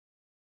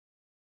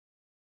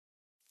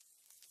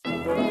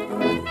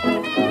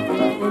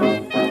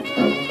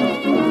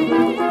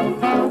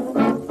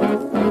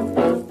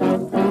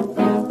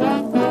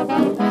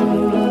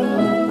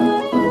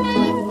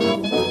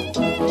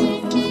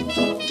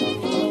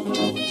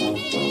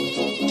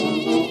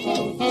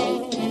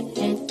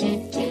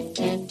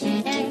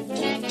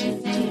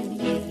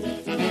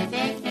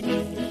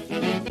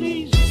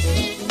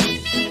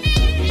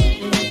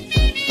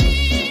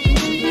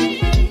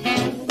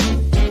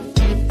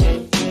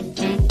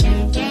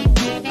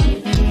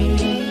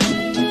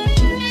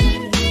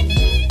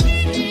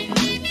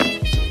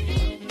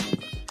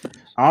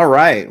All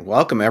right,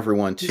 welcome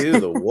everyone to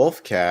the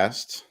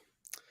Wolfcast.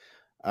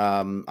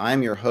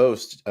 I'm your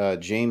host,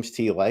 James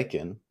T.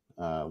 Lycan.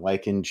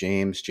 Lycan,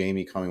 James,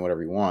 Jamie, call me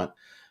whatever you want.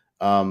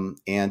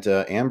 And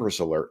Amber's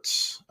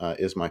Alerts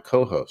is my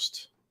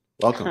co-host.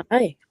 Welcome.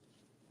 Hi.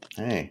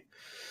 Hey.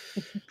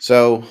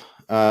 So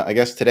I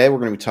guess today we're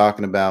going to be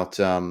talking about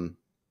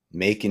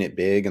making it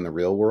big in the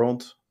real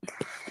world.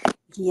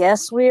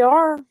 Yes, we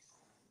are.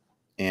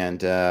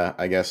 And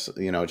I guess,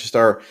 just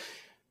our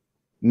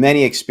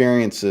many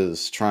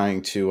experiences trying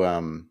to,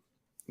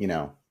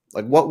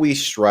 like what we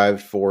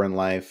strived for in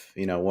life,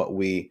 what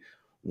we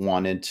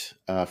wanted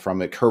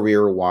from it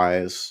career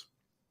wise,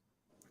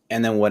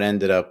 and then what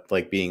ended up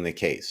like being the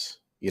case,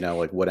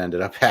 like what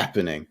ended up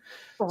happening.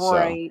 So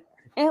Right.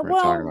 And we're going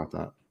to talk well, about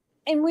that.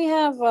 and we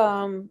have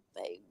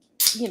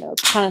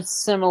kind of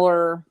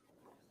similar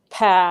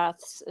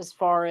paths as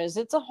far as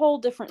it's a whole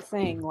different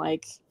thing,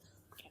 like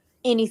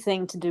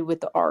anything to do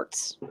with the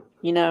arts,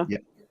 you know? Yeah.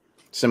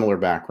 Similar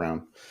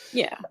background.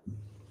 Yeah.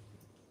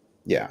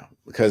 Yeah.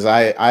 Because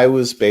I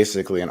was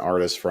basically an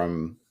artist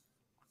from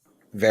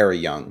very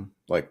young,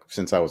 like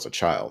since I was a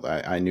child.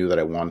 I knew that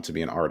I wanted to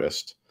be an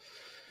artist.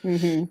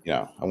 Mm-hmm.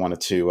 I wanted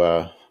to,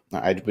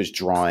 I was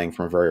drawing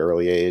from a very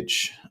early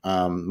age.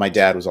 My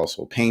dad was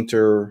also a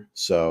painter,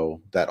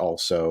 so that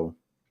also,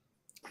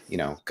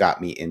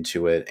 got me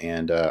into it.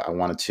 And I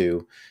wanted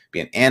to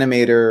be an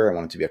animator. I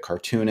wanted to be a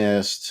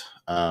cartoonist.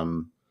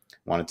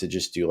 Wanted to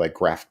just do like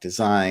graphic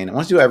design. I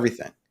wanted to do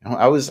everything.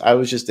 I was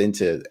just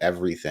into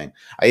everything.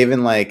 I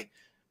even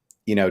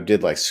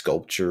did like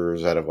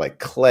sculptures out of like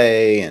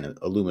clay and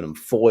aluminum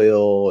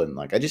foil. And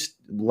like, I just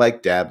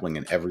like dabbling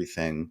in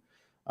everything,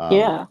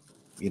 Yeah.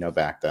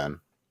 back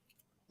then.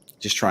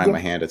 Just trying Yeah. my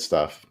hand at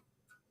stuff.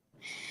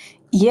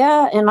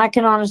 Yeah, and I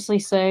can honestly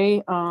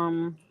say,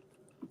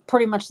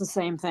 pretty much the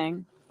same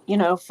thing.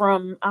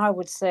 From I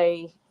would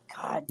say,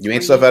 God, You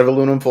made stuff out of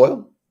aluminum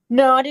foil?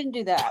 No, I didn't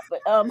do that,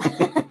 but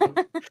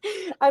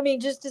I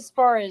mean, just as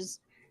far as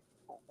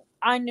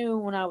I knew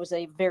when I was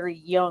a very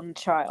young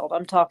child,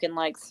 I'm talking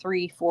like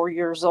 3, 4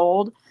 years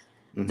old,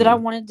 that I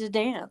Mm-hmm. wanted to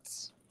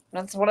dance.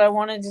 That's what I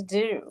wanted to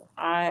do.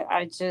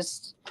 I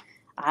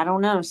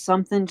don't know,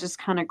 something just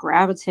kind of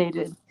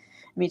gravitated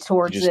me You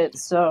towards just it.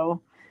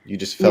 So, you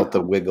just you felt the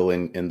know, wiggle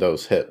in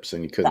those hips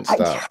and you couldn't I,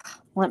 stop.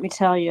 let me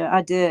tell you,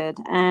 I did.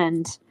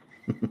 And,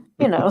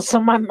 so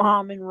my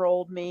mom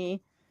enrolled me.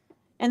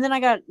 And then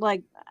I got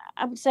like,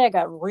 I would say I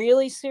got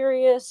really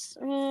serious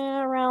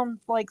around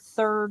like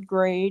third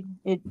grade.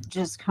 It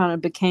just kind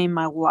of became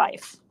my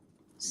life.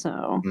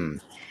 So, Mm.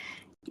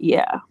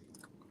 yeah.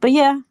 But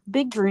yeah,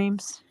 big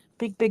dreams.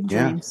 Big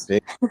Yeah, dreams.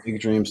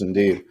 big dreams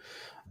indeed.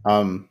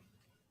 Um,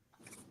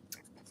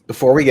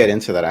 Before we get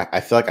into that, I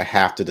feel like I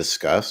have to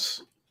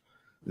discuss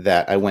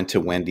that I went to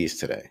Wendy's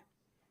today.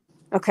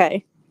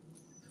 Okay.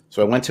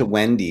 So I went to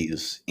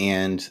Wendy's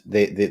and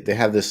they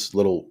have this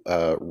little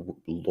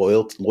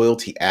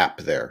loyalty app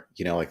there.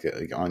 Like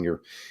on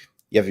your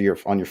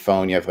on your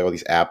phone you have like all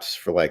these apps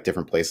for like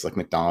different places like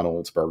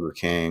McDonald's, Burger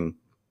King.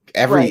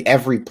 Every Right.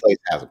 every place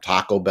has a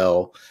Taco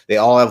Bell. They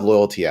all have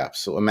loyalty apps.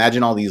 So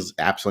imagine all these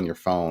apps on your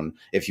phone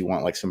if you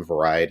want like some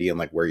variety and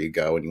like where you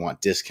go and you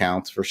want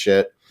discounts for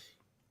shit.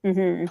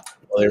 Mm-hmm.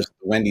 Well, there's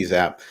the Wendy's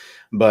app,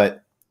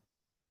 but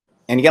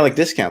and you get like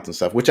discounts and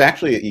stuff, which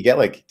actually you get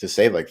like to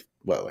save like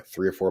what like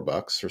 $3 or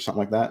 $4 or something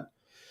like that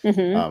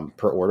Mm-hmm.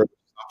 per order.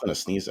 Nothing to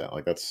sneeze at.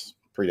 Like that's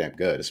pretty damn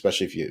good,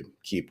 especially if you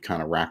keep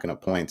kind of racking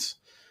up points.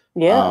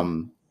 Yeah.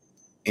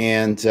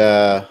 And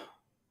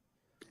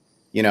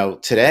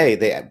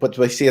today but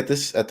I see at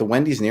the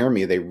Wendy's near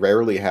me, they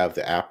rarely have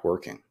the app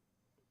working.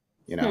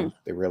 Hmm.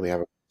 They rarely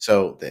have it.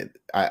 So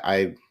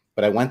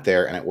but I went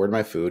there and I ordered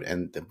my food,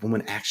 and the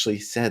woman actually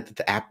said that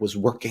the app was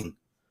working.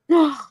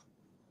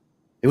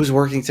 It was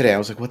working today. I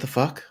was like, what the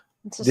fuck?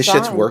 It's a This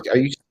shit's sign. work. Are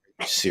you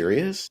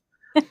serious?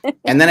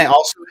 And then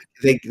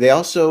they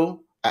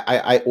also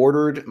I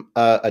ordered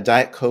a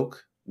Diet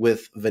Coke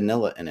with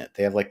vanilla in it.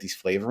 They have like these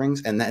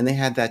flavorings, and they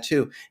had that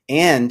too.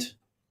 And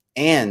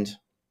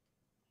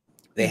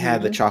they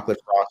had the Mm-hmm. chocolate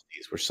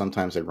frosties, which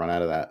sometimes they run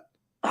out of that.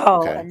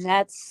 Oh, Okay. and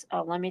that's,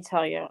 let me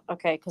tell you.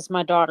 Okay, because my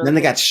And daughter then they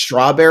got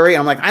strawberry.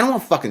 I'm like, I don't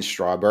want fucking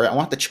strawberry. I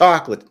want the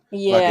chocolate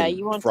yeah,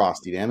 fucking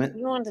frosty. Damn it.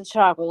 you want the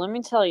chocolate. Let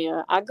me tell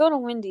you, I go to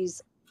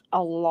Wendy's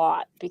a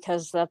lot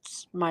because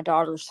that's my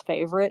daughter's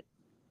favorite.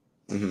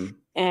 Hmm.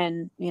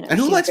 And, And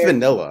who she's likes very,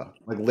 vanilla?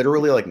 Like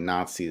literally, like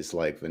Nazis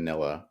like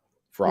vanilla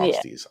yeah.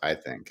 frosties. I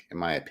think, in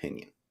my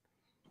opinion.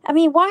 I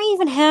mean, why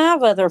even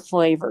have other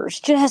flavors?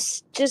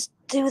 Just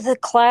do the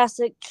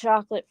classic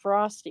chocolate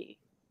frosty.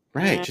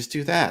 You Right, know? just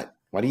do that.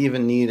 Why do you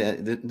even need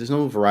there's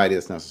no variety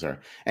that's necessary.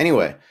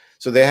 Anyway,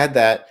 so they had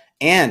that,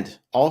 and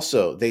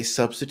also they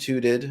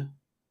substituted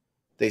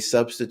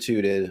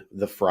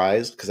the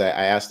fries because I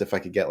asked if I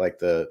could get like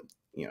the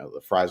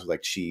fries with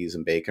like cheese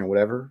and bacon or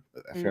whatever.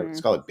 I forget it's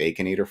Mm, called, like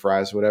bacon eater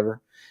fries or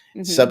whatever.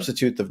 mm-hmm.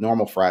 Substitute the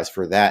normal fries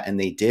for that, and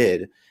they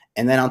did.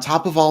 And then on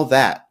top of all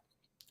that,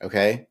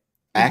 okay,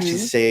 I actually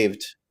Mm-hmm.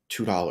 saved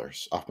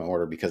 $2 off my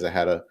order because I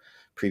had a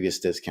previous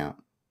discount.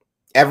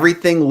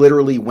 Everything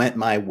literally went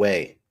my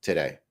way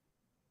today.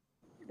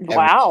 Everything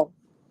Wow.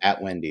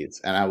 at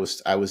Wendy's, and I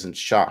was in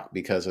shock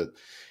because it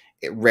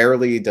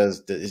rarely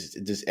does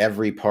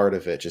every part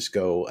of it just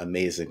go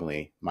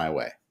amazingly my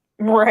way.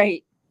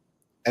 Right.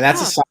 And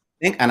that's a Huh.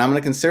 sign, and I'm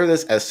going to consider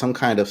this as some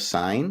kind of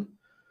sign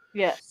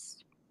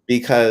Yes.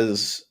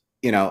 because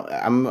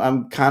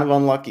I'm kind of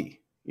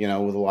unlucky,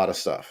 with a lot of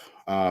stuff.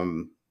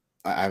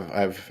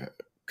 I've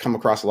come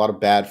across a lot of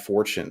bad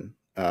fortune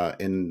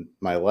in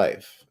my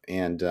life,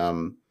 and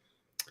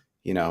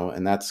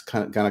that's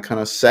kind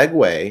of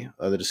segue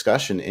the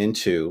discussion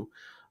into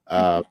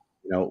uh,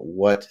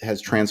 what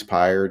has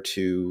transpired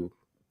to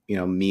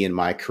me and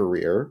my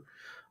career,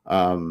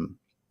 um,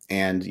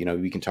 and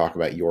we can talk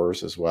about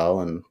yours as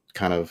well, and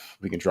kind of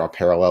we can draw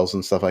parallels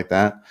and stuff like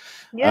that.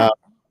 Yeah. Uh,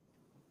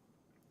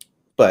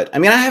 but I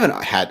mean, I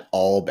haven't had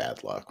all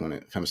bad luck when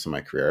it comes to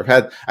my career.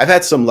 I've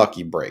had some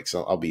lucky breaks.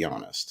 I'll be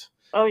honest.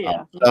 Oh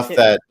yeah. Me Stuff too.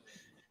 that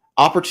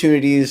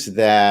opportunities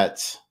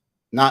that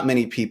not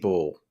many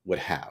people would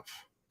have,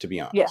 to be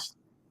Yeah. honest.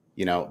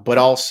 But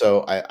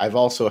also I've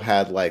also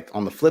had, like,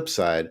 on the flip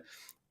side,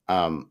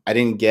 I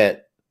didn't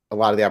get a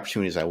lot of the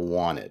opportunities I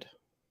wanted.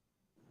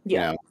 You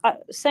Yeah. know,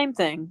 Same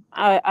thing.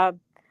 I'm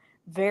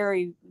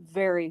very,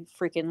 very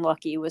freaking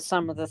lucky with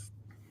some of the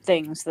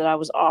things that I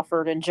was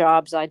offered and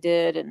jobs I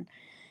did, and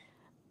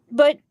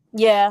but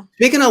yeah.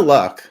 speaking of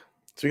luck,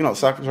 sorry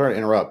to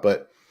interrupt,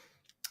 but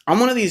I'm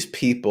one of these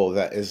people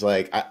that is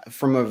like,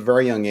 from a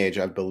very young age,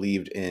 I've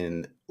believed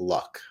in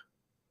luck,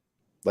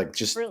 like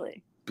just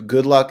Really.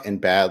 good luck and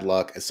bad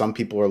luck. Some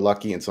people are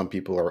lucky and some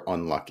people are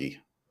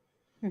unlucky.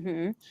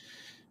 Mm-hmm.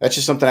 That's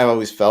just something I've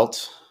always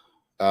felt.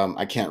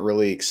 I can't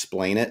really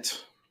explain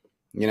it.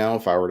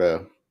 If I were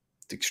to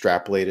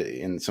extrapolate it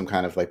in some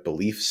kind of like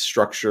belief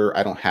structure,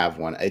 I don't have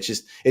one. It's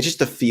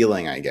just a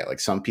feeling I get. Like,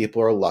 some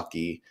people are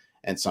lucky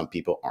and some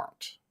people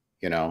aren't.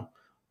 You know,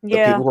 the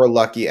Yeah. people who are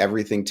lucky,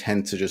 everything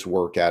tends to just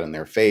work out in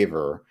their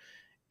favor,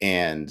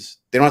 and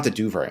they don't have to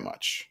do very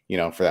much,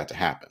 for that to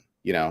happen.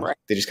 Right.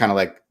 They just kind of,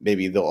 like,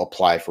 maybe they'll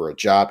apply for a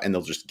job and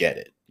they'll just get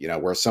it.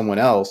 Whereas someone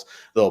else,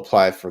 they'll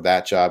apply for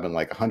that job and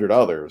like 100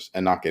 others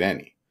and not get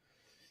any.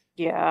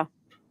 Yeah.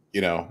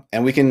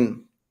 And we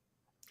can,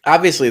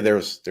 obviously,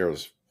 there's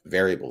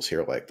variables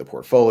here, like the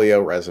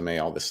portfolio, resume,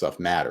 all this stuff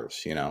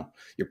matters.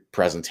 Your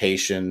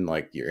presentation,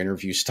 like your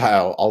interview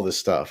style, all this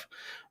stuff.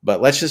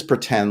 But let's just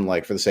pretend,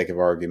 like, for the sake of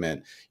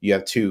argument, you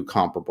have two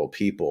comparable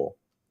people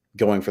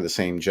going for the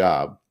same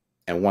job,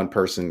 and one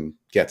person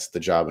gets the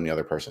job and the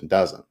other person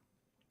doesn't.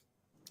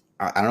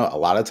 I don't know. A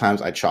lot of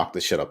times I chalk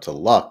this shit up to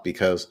luck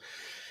because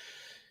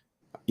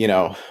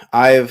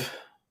I've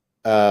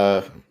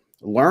uh,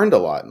 learned a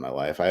lot in my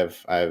life.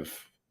 I've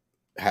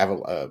have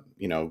a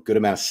good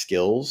amount of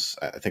skills.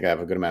 I think I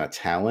have a good amount of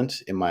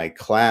talent. In my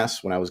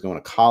class when I was going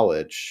to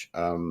college,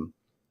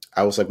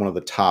 I was like one of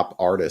the top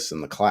artists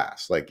in the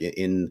class, like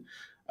in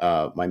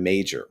my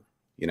major.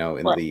 In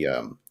Right.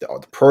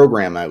 the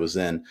program I was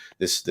in,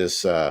 this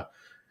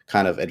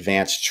kind of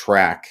advanced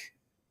track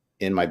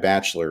in my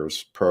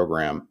bachelor's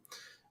program.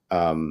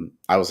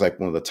 I was like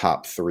one of the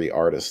top three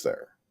artists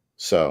there.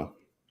 So,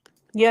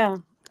 Yeah.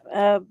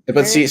 but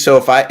Very. see, so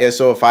if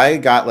I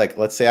got, like,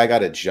 let's say I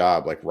got a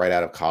job like right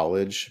out of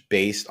college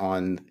based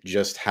on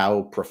just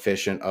how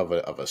proficient of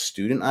a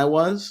student I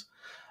was,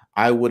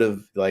 I would have,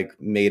 like,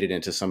 made it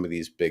into some of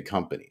these big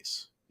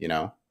companies.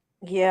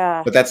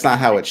 Yeah. But that's not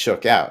how it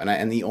shook out,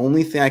 and the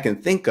only thing I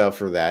can think of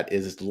for that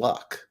is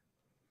luck.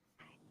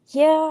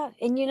 Yeah,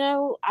 and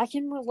I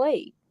can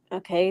relate.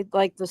 Okay,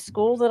 like the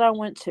school that I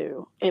went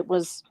to, it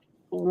was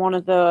one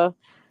of the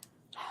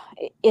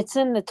it's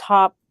in the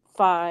top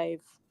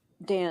 5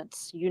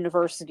 dance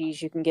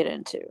universities you can get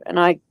into. And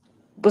I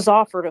was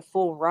offered a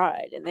full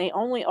ride, and they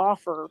only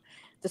offer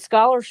the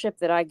scholarship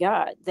that I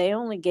got. They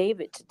only gave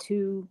it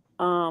to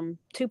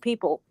two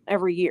people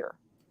every year.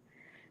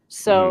 Hmm.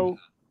 So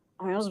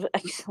I was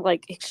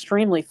like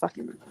extremely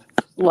fucking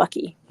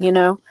lucky.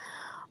 Yeah.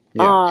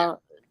 Uh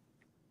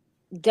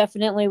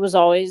Definitely was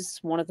always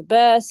one of the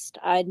best.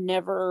 I'd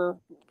never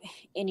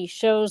any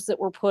shows that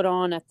were put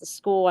on at the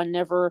school. I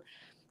never,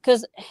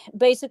 because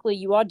basically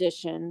you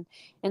audition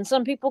and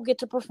some people get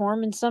to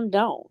perform and some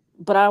don't.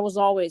 But I was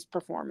always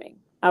performing.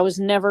 I was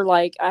never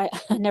like, I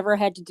never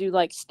had to do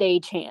like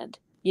stagehand,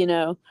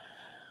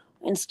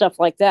 and stuff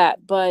like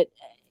that. But,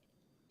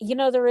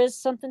 there is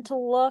something to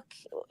luck.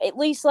 At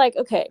least, like,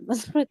 okay,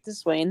 let's put it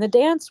this way in the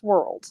dance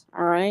world,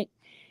 all right?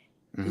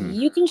 Hmm.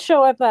 You can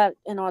show up at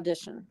an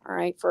audition, all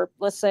right, for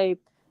let's say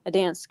a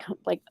dance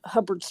like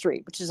Hubbard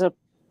Street, which is a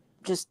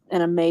just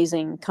an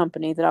amazing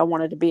company that I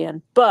wanted to be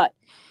in. But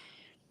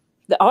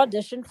the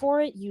audition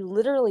for it, you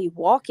literally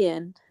walk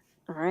in,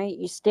 all right,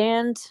 you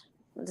stand,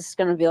 this is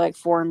going to be like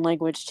foreign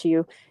language to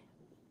you,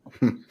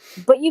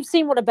 but you've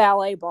seen what a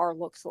ballet bar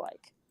looks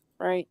like,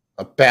 right?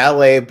 A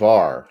ballet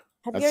bar.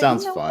 Have That you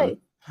sounds know fun.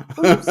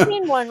 well, you've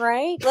seen one,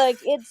 right? Like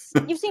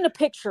you've seen a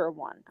picture of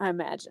one, I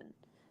imagine.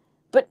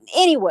 But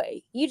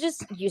anyway, you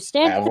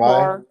stand at Have the I?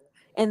 bar,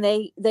 and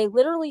they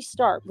literally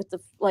start with the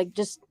like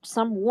just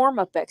some warm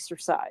up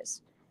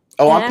exercise,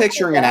 Oh, and I'm after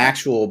picturing an that,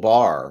 actual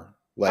bar,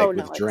 oh like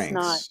with no, it's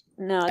not. drinks,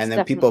 No, and it's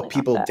then people definitely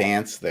not people that.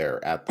 dance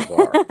there at the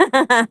bar.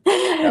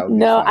 That would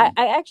be No, fun.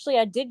 I actually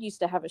I did used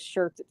to have a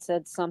shirt that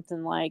said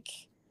something like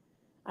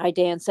I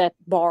dance at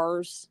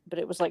bars, but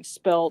it was like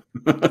spelled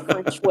the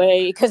French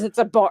way because it's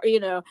a bar, you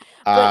know.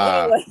 But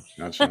Ah, anyway,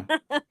 gotcha.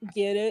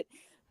 get it.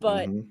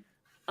 But Hmm.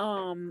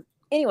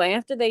 anyway,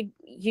 after they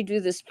you do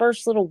this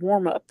first little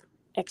warm up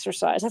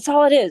exercise. That's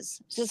all it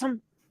is. It's just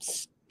some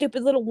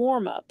stupid little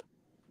warm up.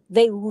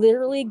 They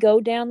literally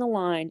go down the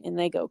line and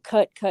they go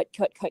cut, cut,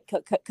 cut, cut,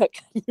 cut, cut, cut,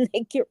 cut, and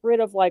they get rid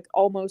of like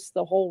almost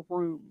the whole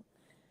room.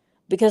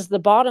 Because the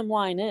bottom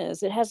line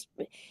is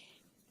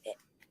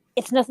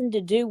it's nothing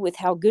to do with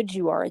how good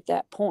you are at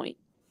that point.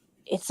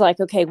 It's like,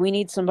 okay, we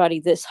need somebody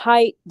this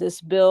height,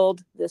 this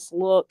build, this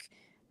look.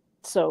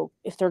 So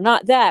if they're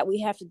not that,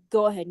 we have to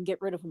go ahead and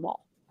get rid of them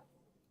all.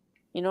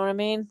 You know what I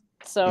mean?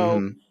 So,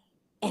 Hmm.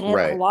 and a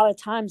Right. lot of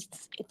times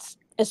it's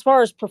as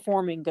far as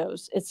performing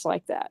goes, it's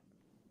like that.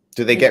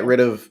 Do they You get know, rid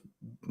of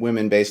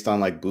women based on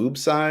like boob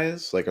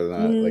size, like or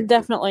not like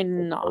definitely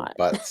or not.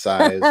 butt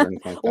size or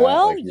anything like that?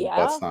 Well, Like your yeah,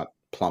 butt's not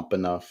plump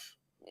enough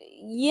or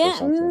yeah,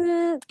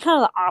 something.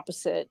 kind of the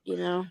opposite. You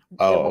know, they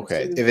Oh, want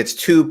okay. to, If it's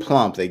too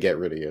plump, they get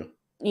rid of you.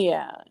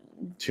 yeah,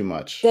 Too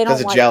much they because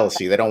don't of like.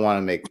 jealousy. They don't want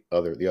to make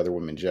the other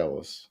women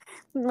jealous.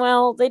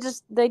 Well, they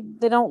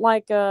don't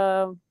like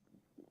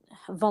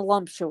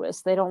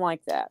voluptuous. They don't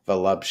like that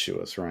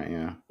Voluptuous, right?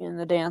 Yeah, in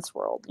the dance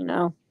world. You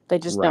know, they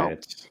just right. don't.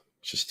 It's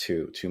just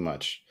too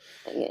much.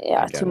 I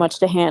Yeah, too get it. much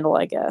to handle,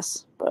 I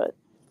guess. But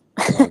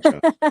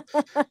Gotcha.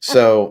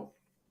 So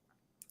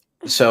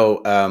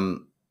so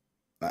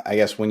I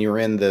guess when you're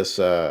in this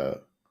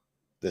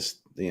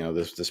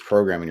this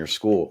program in your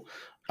school,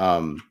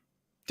 um,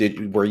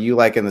 were you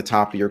like in the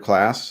top of your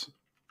class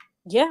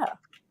yeah,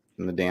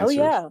 in the oh dancers?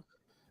 yeah,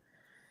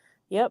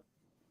 yep.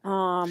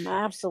 I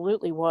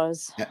absolutely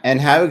was. And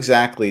how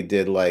exactly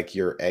did like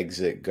your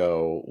exit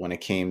go when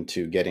it came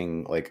to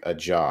getting like a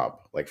job,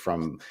 like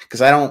from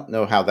because I don't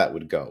know how that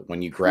would go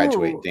when you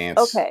graduate Whew.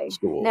 dance Okay,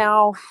 school.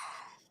 now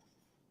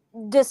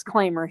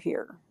disclaimer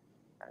here.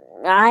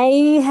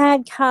 I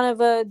had kind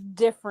of a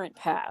different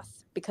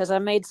path because I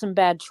made some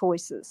bad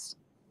choices.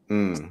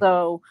 Mm.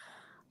 So,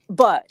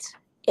 but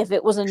if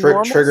it was a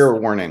normal,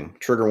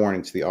 Trigger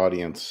warning to the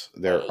audience.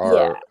 There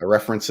yeah, are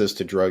references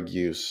to drug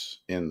use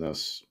in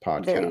this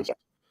there you podcast. go.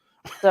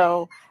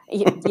 So,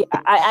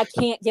 I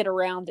can't get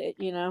around it,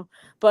 you know.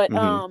 But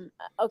Hmm.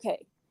 okay,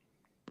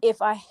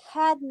 if I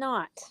had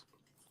not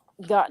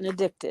gotten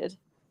addicted,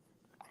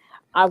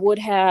 I would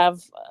have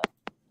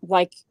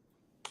like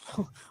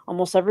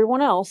almost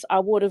everyone else. I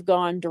would have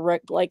gone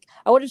direct. Like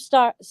I would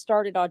have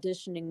started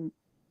auditioning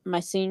my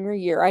senior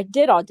year. I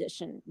did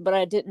audition, but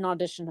I didn't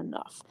audition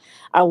enough.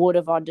 I would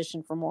have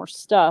auditioned for more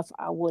stuff.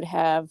 I would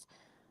have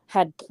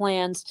had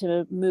plans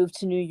to move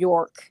to New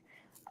York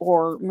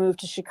or move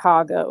to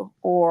Chicago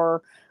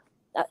or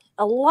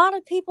a lot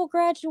of people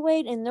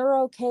graduate and they're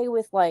okay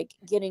with like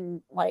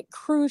getting like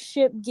cruise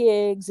ship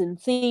gigs and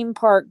theme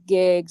park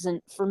gigs,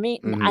 and for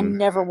me I Hmm.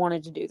 never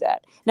wanted to do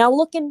that. Now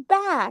looking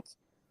back,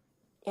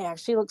 it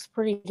actually looks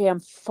pretty damn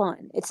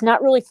fun. It's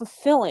not really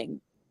fulfilling,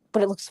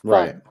 but it looks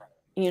Right. fun.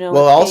 You know,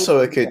 Well, it pays also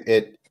for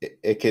the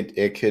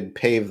it could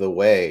pave the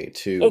way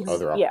to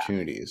other yeah,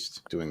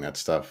 opportunities doing that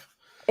stuff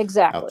out the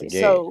exactly.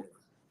 gate. So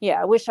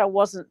yeah, I wish I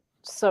wasn't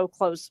so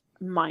close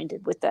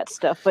minded with that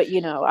stuff, but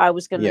you know, Yeah.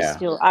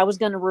 I was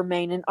gonna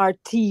remain an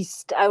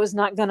artiste. I was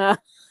not gonna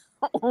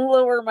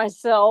lower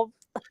myself.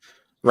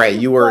 Right.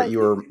 But You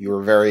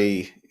were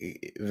very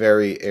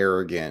very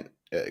arrogant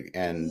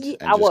and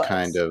I just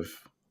kind was. of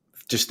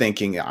just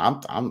thinking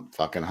I'm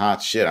fucking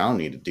hot shit. I don't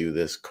need to do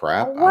this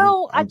crap.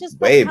 Well, I I'm just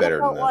way kind of better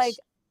than felt like this.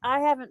 I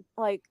haven't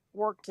like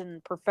worked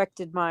and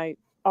perfected my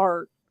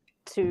art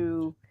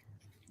to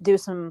do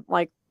some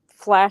like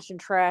flash and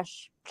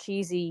trash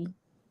cheesy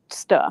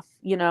stuff.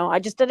 You know, I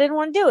didn't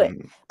want to do it.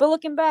 Mhm. But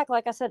looking back,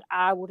 like I said,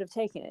 I would have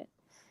taken it.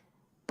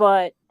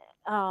 But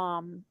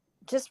um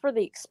just for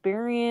the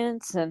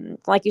experience, and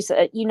like you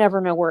said, you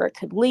never know where it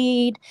could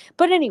lead.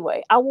 But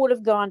anyway, I would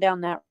have gone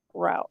down that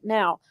route.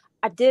 Now,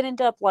 I did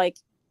end up like,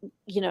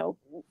 you know,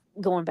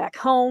 going back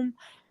home,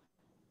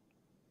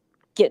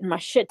 getting my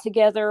shit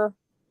together,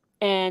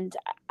 and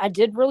I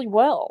did really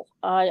well.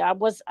 I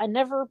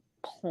never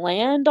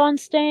planned on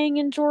staying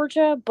in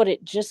Georgia, but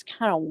it just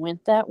kind of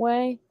went that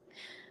way.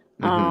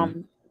 Mhm.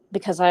 Um,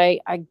 because I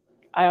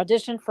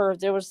auditioned for,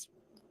 there was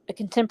a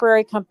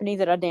contemporary company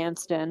that I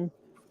danced in.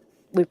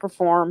 We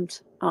performed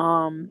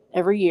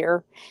every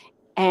year,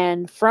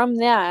 And from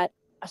that,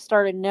 I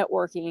started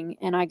networking,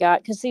 and I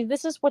got, because see,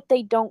 this is what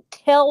they don't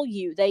tell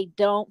you. They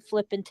don't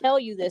flip and tell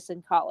you this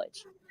in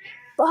college.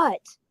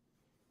 But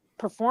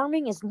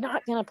performing is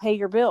not going to pay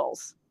your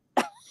bills.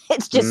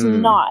 It's just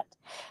Mm, not.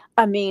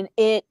 I mean,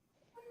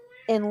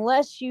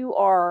 unless you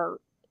are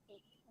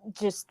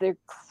just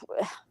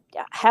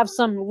have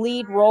some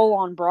lead role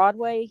on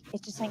Broadway,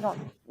 it just ain't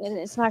going.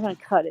 It's not going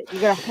to cut it.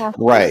 You're going to have to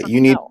do right.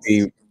 You something need to else.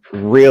 be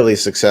really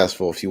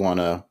successful if you want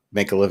to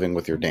make a living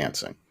with your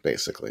dancing,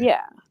 basically.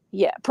 Yeah,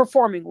 yeah,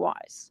 performing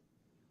wise.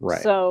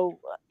 Right. So,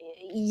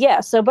 yeah.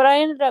 So, but I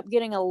ended up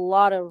getting a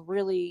lot of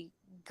really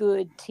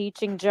good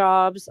teaching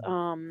jobs.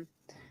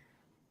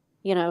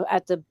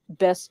 At the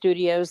best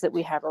studios that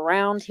we have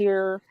around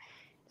here.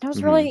 And I was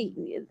Hmm. really,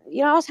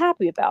 I was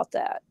happy about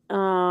that.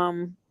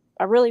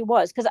 I really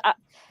was, because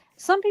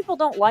some people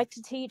don't like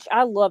to teach.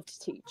 I love to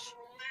teach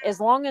as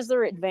long as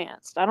they're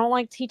advanced. I don't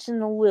like teaching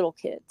the little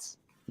kids,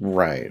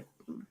 Right.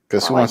 but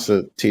Because I who like. wants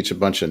to teach a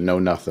bunch of know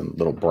nothing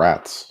little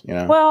brats? You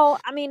know. Well,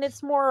 I mean,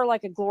 it's more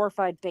like a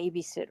glorified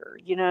babysitter.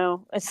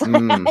 It's like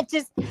Mm, I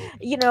just,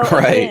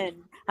 right.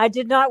 again, I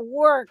did not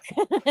work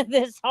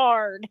this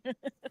hard to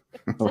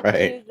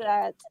Right. do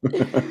that.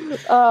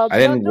 I No,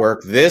 didn't no,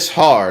 work this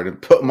hard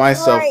and put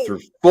myself right.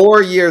 through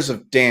 4 years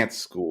of dance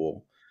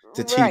school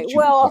to Right. teach you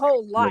Well, a bunch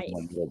whole of life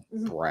little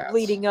brats.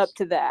 leading up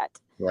to that.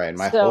 Right.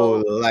 My whole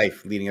So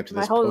life leading up to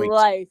my this whole point.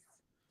 life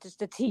just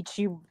to teach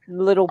you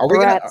little Are we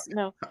gonna? brats.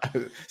 No,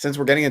 Since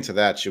we're getting into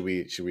that, should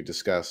we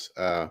discuss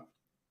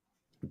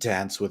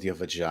dance with your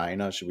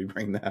vagina? Should we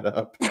bring that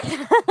up?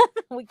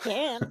 we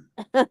can.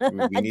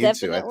 We need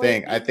to. I Definitely.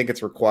 think. I think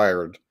it's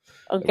required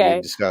that we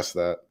Okay. discuss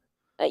that.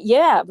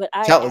 Yeah, but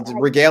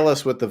Regale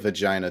us with the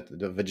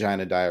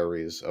vagina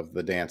diaries of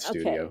the dance okay.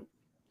 studio.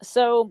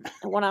 So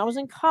when I was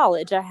in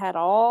college, I had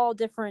all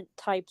different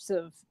types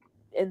of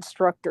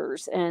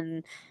instructors,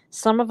 and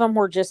some of them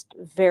were just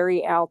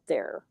very out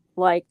there.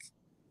 Like,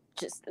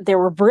 just they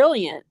were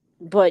brilliant,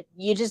 but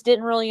you just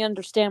didn't really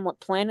understand what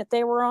planet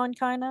they were on,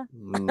 kind of.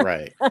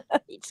 Right.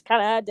 You just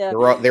kind of had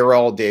to. They were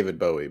all David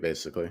Bowie,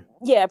 basically.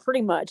 Yeah,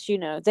 pretty much.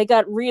 They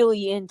got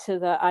really into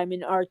the I'm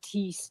an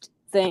artiste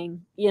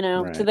thing,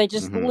 till Right. they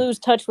just Hmm. lose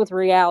touch with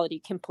reality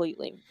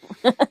completely.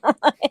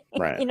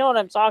 Right. You know what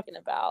I'm talking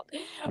about.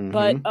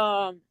 But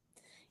Hmm.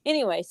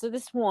 anyway, so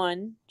this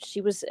one,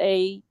 she was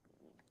a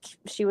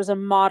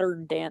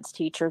modern dance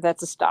teacher.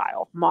 That's a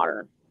style,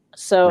 modern.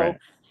 So Right.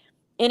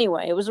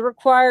 anyway, it was a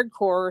required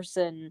course,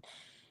 and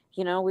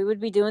we would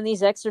be doing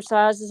these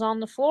exercises on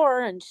the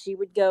floor, and she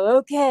would go,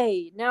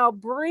 "Okay, now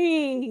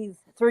breathe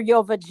through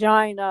your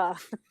vagina."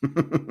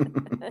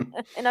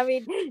 And I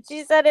mean,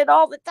 she said it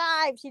all the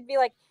time. She'd be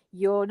like,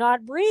 "You're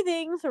not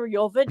breathing through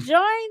your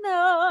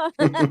vagina."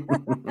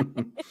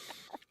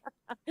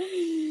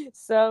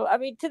 So, I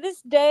mean, to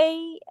this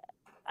day,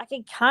 I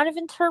can kind of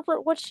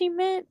interpret what she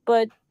meant,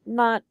 but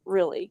not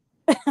really.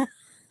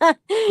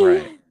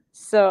 Right.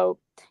 So,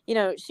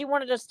 she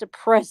wanted us to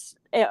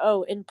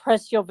and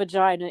press your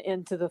vagina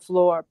into the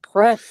floor.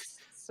 Press.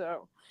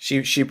 So,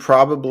 She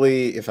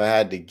probably, if I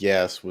had to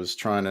guess, was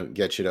trying to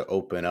get you to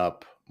open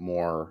up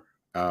more,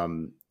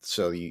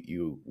 so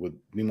you would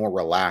be more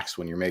relaxed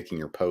when you're making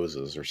your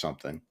poses or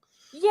something.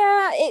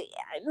 yeah, it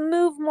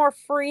move more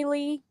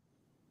freely,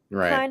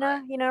 Right. kind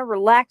of,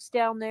 relax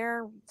down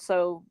there.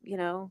 So,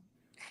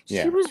 she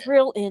Yeah. was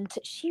real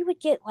she would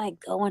get like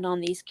going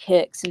on these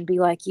kicks and be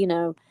like,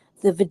 the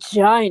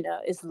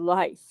vagina is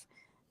life.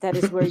 That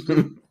is where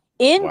you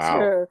Wow.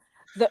 enter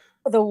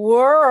the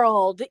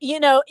world,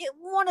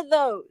 one of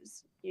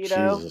those,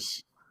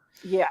 Jesus.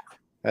 Yeah.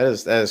 That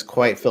is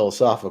quite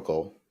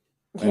philosophical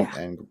Yeah.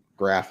 and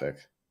graphic.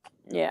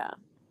 Yeah.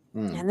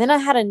 Hmm. And then I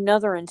had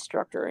another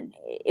instructor, and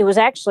it was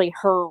actually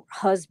her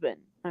husband.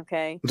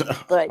 Okay.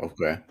 But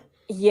Okay.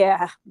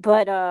 yeah,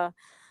 but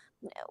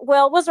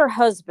well, it was her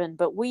husband,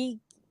 but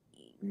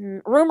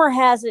rumor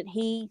has it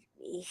he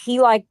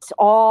liked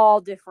all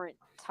different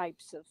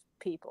types of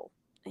people.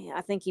 Yeah,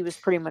 I think he was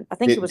pretty much. I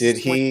think he Did was a did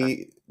swinger.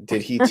 he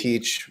did he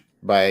teach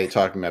by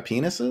talking about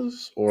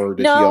penises, or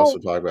did he also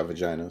No, talk about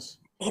vaginas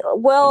in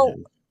well,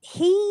 him?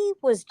 he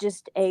was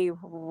just a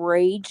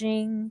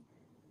raging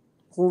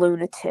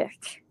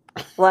lunatic.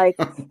 Like,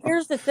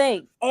 here's the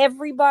thing: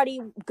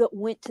 everybody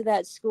went to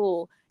that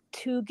school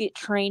to get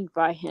trained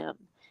by him,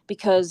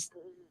 because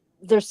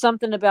there's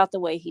something about the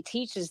way he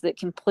teaches that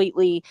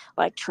completely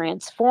like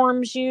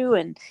transforms you,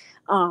 and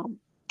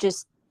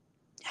just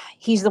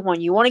he's the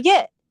one you want to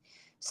get.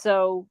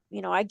 So,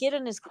 I get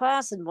in his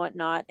class and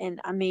whatnot,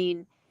 and I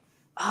mean,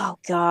 oh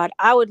God,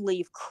 I would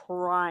leave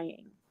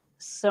crying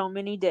so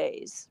many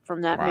days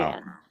from that Wow.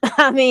 man.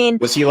 I mean,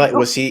 Was he like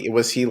was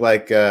he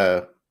like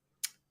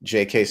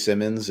J.K.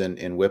 Simmons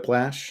in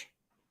Whiplash?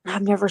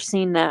 I've never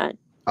seen that.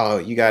 Oh,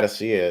 you got to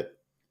see it.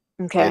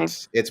 Okay.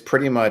 It's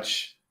pretty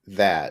much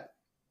that,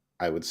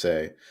 I would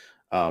say,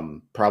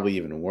 probably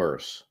even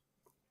worse.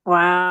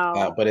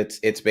 Wow. But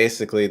it's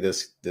basically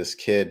this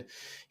kid.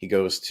 He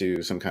goes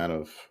to some kind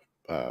of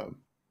uh,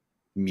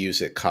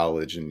 music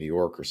college in New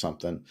York or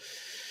something.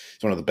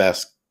 It's one of the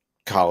best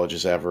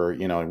colleges ever,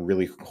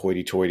 really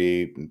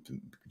hoity-toity,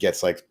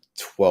 gets like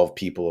 12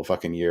 people a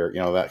fucking year,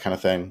 that kind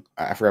of thing.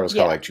 I forgot what it was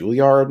called, Yeah. like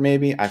Juilliard,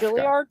 maybe. I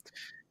forgot. Juilliard?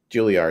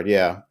 Juilliard,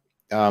 yeah.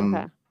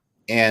 Okay.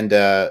 And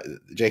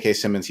J.K.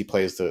 Simmons, he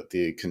plays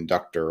the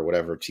conductor or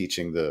whatever,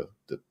 teaching the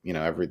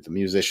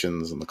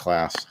musicians in the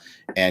class,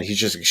 and he's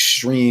just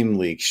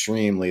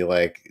extremely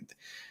like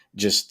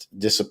just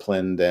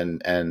disciplined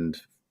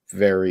and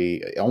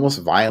very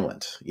almost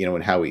violent,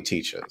 in how he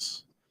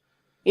teaches.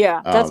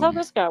 Yeah, that's how Um,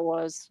 this guy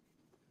was.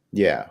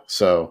 yeah,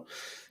 so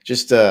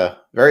just a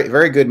very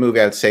very good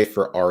movie, I would say,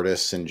 for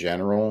artists in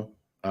general.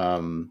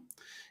 Um,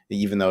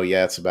 Even though,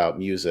 yeah, it's about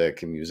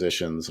music and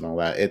musicians and all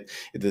that,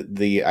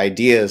 the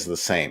idea is the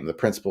same, the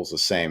principle is the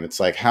same. It's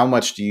like, how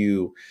much do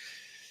you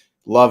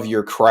love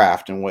your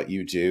craft and what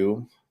you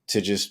do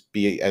to just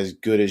be as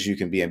good as you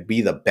can be and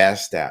be the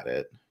best at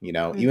it,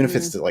 even if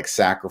it's Hmm. to like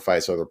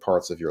sacrifice other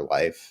parts of your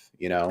life,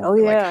 Oh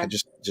and like yeah.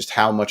 just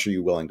how much are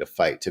you willing to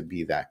fight to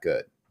be that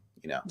good,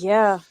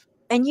 Yeah.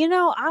 And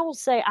I will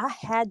say I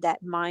had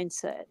that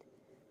mindset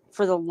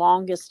for the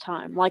longest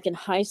time. Like in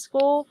high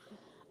school,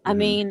 I hmm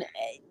mean,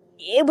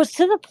 it was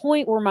to the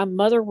point where my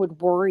mother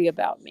would worry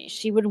about me.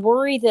 She would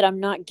worry that I'm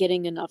not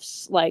getting enough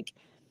like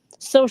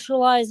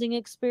socializing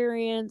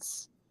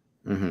experience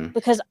hmm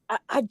because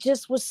I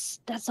just was,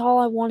 that's all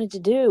I wanted to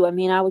do. I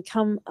mean, I would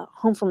come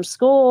home from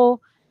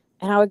school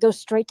and I would go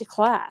straight to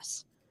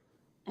class.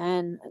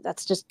 And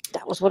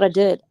that was what I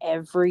did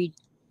every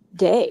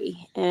day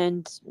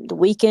and the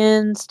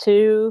weekends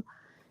too.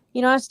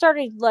 I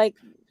started like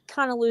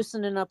kind of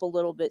loosening up a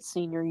little bit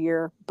senior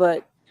year,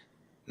 but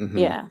hmm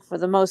yeah, for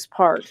the most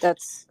part, that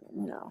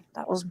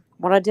was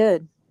what I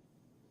did.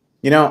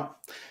 you know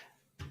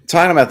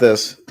talking about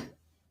this,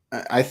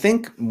 I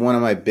think one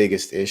of my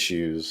biggest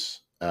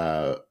issues,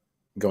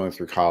 going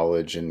through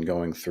college and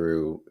going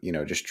through,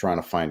 just trying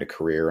to find a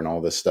career and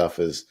all this stuff,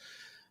 is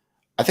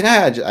I think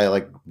I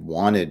like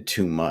wanted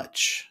too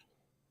much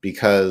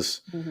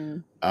because,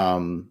 Hmm.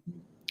 um,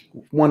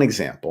 one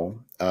example,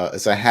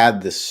 is I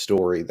had this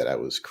story that I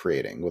was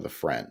creating with a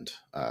friend.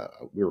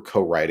 We were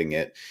co-writing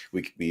it.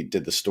 We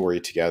did the story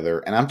together,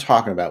 and I'm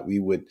talking about we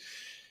would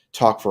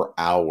talk for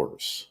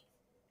hours.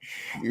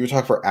 We would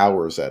talk for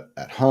hours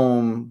at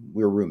home.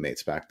 We were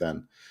roommates back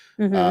then.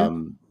 Hmm.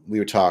 We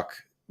would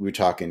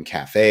talk in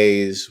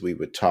cafes. We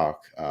would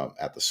talk,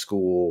 at the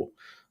school.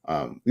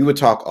 We would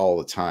talk all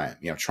the time,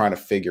 trying to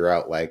figure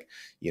out, like,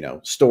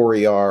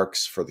 story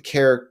arcs for the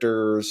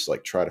characters,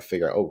 like try to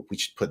figure out, oh, we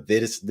should put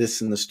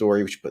this in the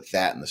story, we should put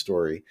that in the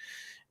story.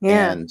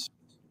 Yeah. And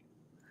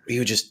we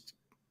would just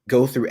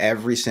go through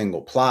every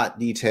single plot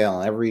detail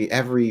and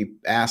every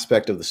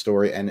aspect of the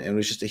story, and it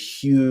was just a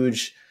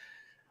huge,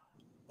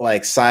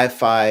 like,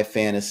 sci-fi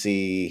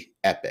fantasy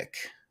epic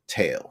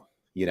tale,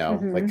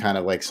 like Hmm. kind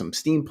of like some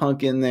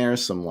steampunk in there,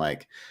 some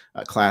like,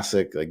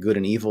 classic like good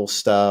and evil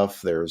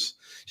stuff. There's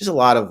just a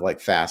lot of like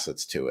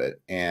facets to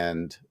it,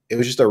 and it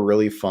was just a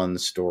really fun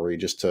story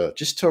just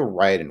to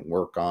write and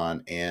work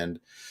on. And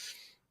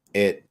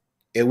it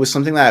it was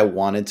something that I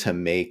wanted to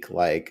make,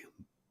 like,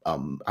 I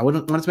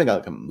wanted to make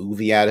like a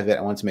movie out of it.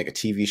 I wanted to make a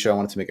TV show. I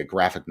wanted to make a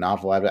graphic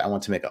novel out of it. I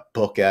wanted to make a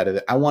book out of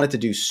it. I wanted to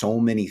do so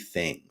many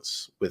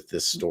things with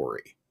this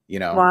story.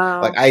 Like,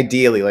 Wow.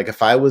 ideally, like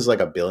if I was like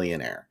a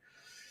billionaire,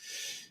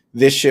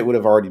 this shit would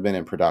have already been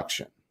in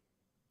production.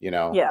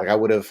 Yeah. Like I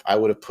would have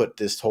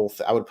put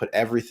I would put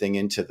everything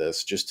into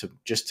this just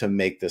to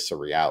make this a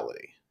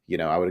reality.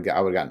 I would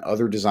have gotten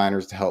other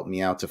designers to help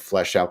me out to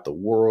flesh out the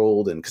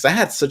world, and because I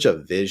had such a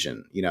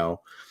vision,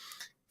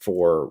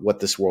 for what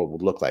this world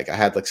would look like. I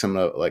had like some,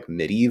 like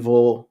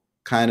medieval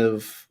kind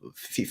of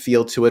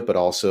feel to it, but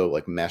also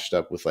like meshed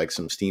up with like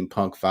some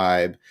steampunk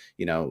vibe,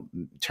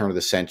 turn of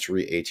the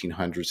century,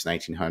 1800s,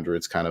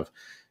 1900s kind of,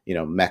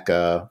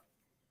 mecha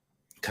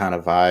kind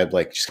of vibe,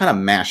 like just kind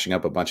of mashing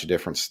up a bunch of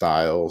different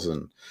styles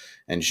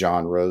and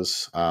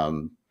genres.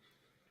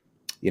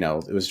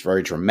 It was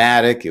very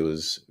dramatic. It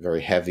was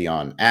very heavy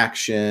on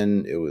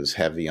action. It was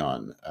heavy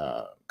on,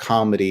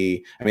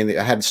 comedy. I mean,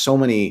 I had so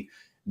many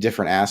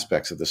different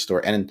aspects of the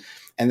story, and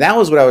that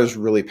was what I was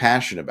really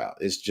passionate about.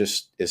 Is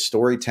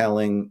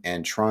storytelling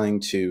and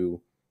trying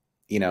to,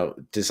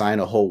 design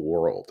a whole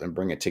world and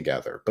bring it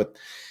together. But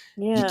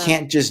you Yeah.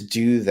 can't just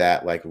do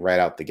that like right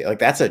out the gate. Like,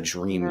 that's a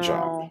dream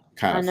job No,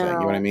 kind I of thing.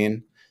 You know what I know.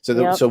 mean? So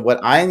Yep. so what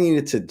I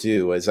needed to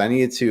do is I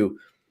needed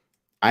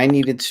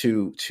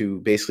to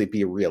basically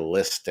be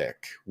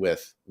realistic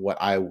with what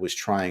I was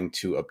trying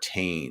to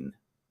obtain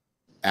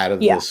out of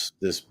Yeah. this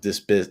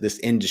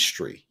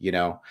industry.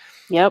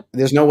 Yep.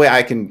 There's no way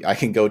I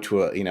can go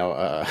to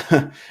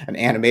an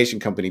animation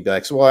company and be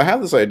like, so, well, I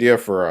have this idea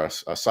for a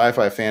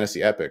sci-fi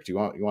fantasy epic. Do you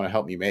want to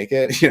help me make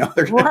it?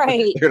 They're gonna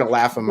Right. they're gonna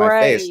laugh in my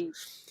face. Right.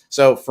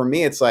 So for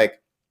me, it's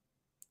like,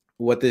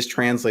 what this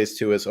translates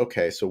to is,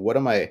 okay, so what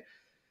am I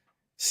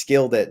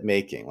skilled at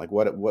making? Like,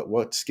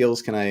 what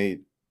skills can I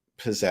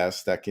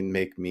possess that can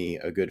make me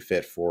a good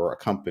fit for a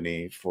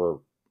company,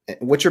 for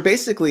what you're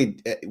basically,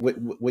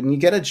 when you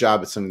get a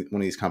job at one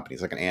of these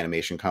companies, like an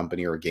animation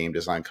company or a game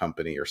design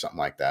company or something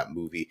like that,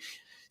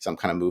 some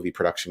kind of movie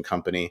production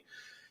company.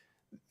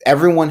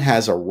 everyone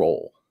has a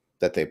role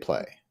that they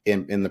play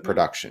in the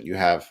production. You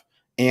have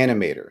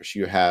animators,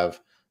 you have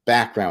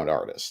background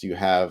artists, you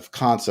have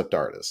concept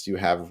artists, you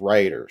have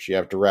writers, you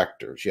have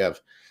directors, you have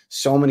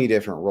so many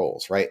different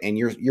roles, right? And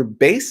you're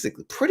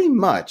basically pretty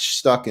much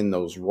stuck in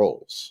those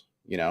roles,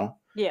 you know?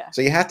 Yeah.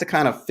 So you have to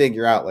kind of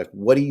figure out like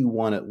what do you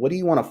want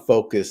to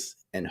focus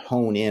and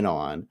hone in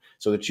on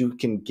so that you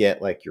can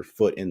get like your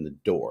foot in the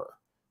door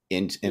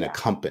in a Yeah.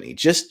 company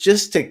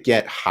just to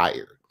get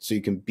hired so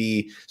you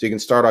can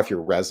start off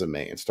your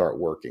resume and start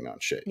working on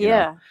shit, you know,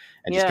 Yeah.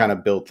 and just kind Yeah.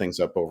 of build things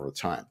up over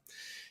time.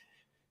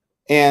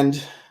 And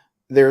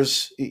so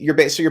you're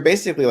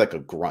basically like a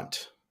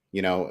grunt,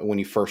 you know, when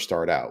you first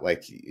start out.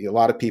 Like a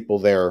lot of people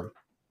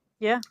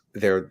Yeah.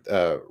 they're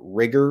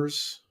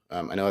riggers.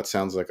 I know it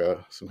sounds like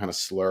some kind of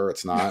slur.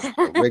 It's not.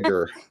 A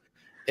rigger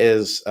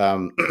is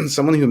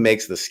someone who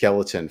makes the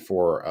skeleton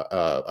for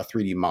a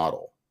 3D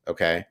model.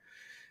 Okay,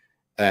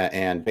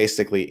 and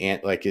basically,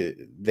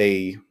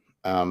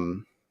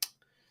 um,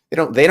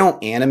 they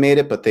don't animate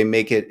it, but they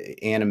make it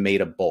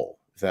animatable.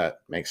 If that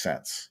makes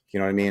sense, you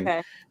know what I mean?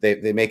 Okay.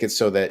 They make it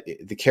so that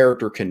the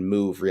character can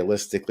move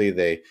realistically.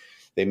 They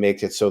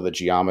make it so the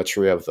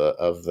geometry of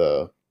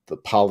the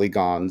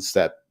polygons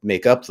that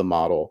make up the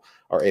model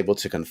are able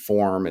to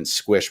conform and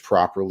squish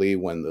properly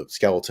when the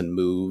skeleton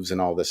moves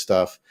and all this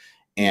stuff.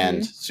 And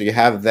Mm-hmm. so you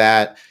have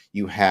that.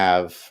 You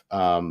have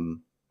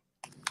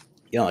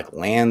like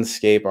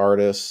landscape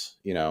artists,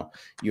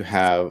 you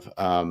have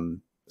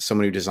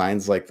someone who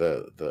designs like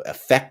the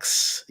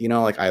effects,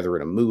 like either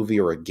in a movie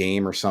or a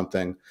game or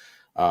something,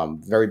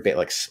 very big,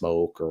 like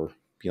smoke or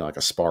like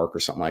a spark or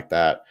something like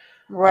that.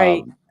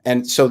 Right.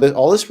 And so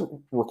all this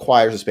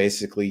requires is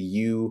basically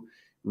you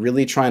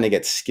really trying to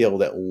get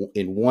skilled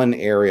in one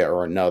area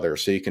or another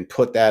so you can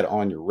put that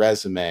on your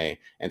resume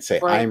and say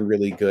Right. I'm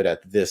really good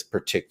at this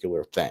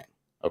particular thing.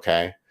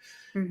 Okay,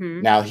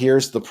 Mm-hmm. now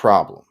here's the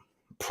problem.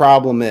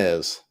 Problem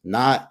is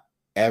not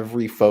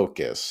every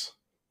focus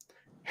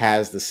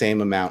has the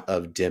same amount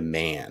of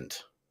demand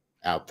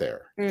out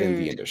there in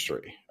the Mm.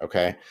 industry.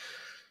 Okay.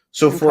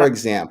 So for Okay.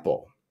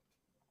 example,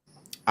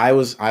 I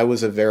was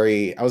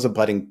a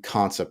budding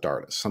concept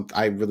artist.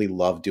 I really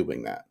love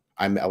doing that.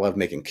 I love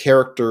making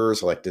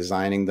characters. I like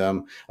designing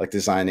them. I like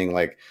designing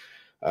like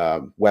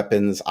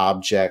weapons,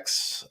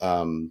 objects,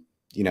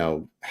 you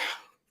know,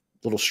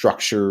 little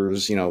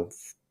structures,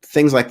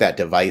 things like that,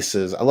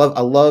 devices. I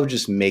love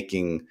just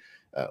making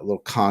little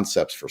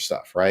concepts for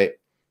stuff, right?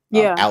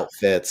 Yeah.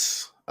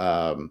 Outfits,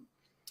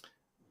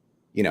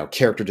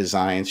 character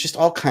designs, just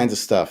all kinds of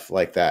stuff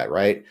like that,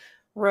 right?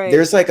 Right.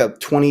 There's like a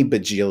 20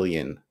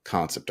 bajillion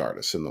concept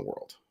artists in the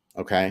world,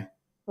 okay? And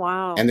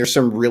Wow. there's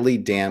some really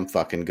damn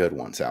fucking good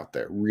ones out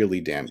there,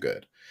 really damn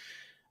good.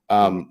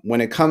 Mm-hmm.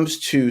 When it comes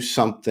to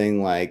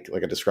something like I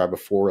described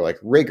before, like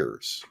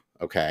riggers,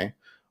 okay,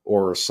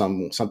 or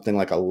something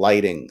like a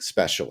lighting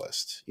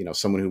specialist,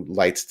 someone who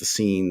lights the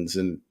scenes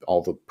in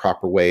all the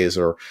proper ways,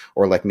 or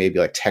like maybe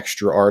like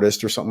texture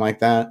artist or something like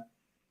that,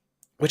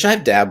 which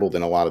I've dabbled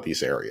in a lot of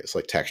these areas,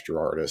 like texture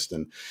artist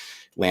and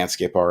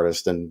landscape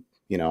artist and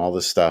all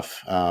this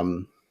stuff.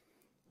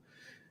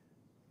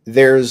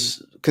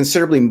 There's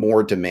considerably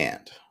more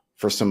demand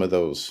for some of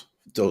those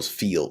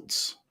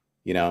fields,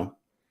 you know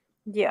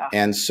Yeah.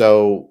 And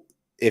so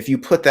if you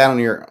put that on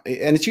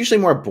and it's usually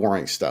more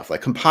boring stuff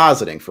like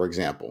compositing, for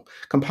example.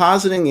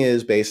 Compositing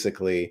is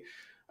basically,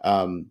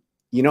 um,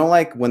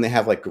 like when they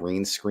have like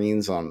green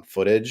screens on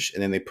footage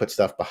and then they put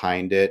stuff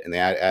behind it and they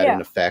add in Yeah.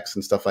 effects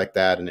and stuff like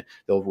that. And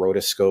they'll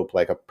rotoscope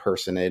like a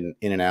person in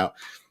and out.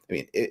 I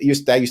mean, that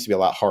used to be a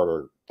lot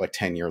harder like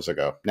 10 years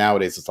ago.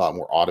 Nowadays, it's a lot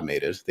more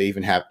automated. They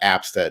even have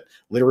apps that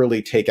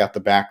literally take out the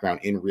background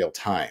in real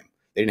time.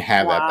 They didn't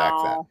have that back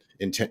then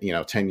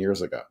Wow. 10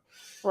 years ago.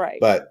 Right.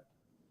 But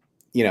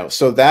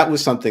so that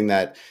was something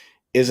that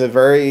is a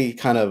very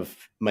kind of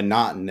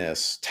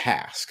monotonous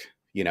task.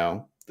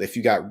 If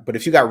you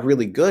got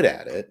really good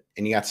at it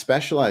and you got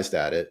specialized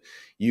at it,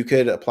 you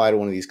could apply to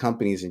one of these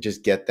companies and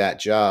just get that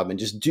job and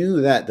just do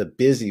the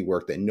busy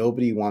work that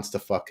nobody wants to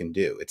fucking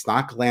do. It's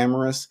not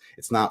glamorous,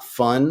 it's not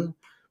fun,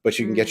 but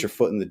you can get Mm. your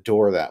foot in the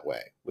door that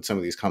way with some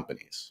of these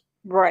companies.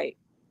 Right.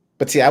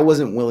 But see, I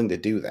wasn't willing to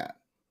do that.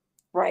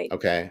 Right.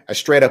 Okay, I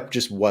straight up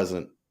just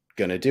wasn't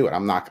gonna do it.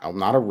 I'm not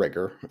a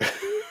rigger.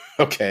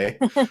 Okay,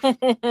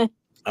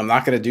 I'm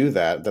not going to do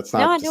that. No, I That's know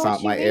what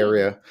not you my mean.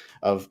 area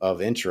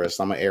of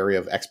interest. I'm an area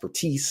of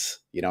expertise.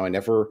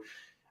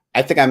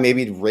 I think I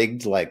maybe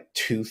rigged like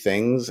two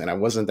things and I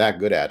wasn't that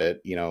good at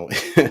it.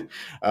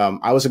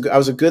 I was a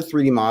good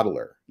 3D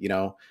modeler,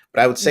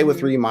 but I would say with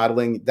Mm-hmm. 3D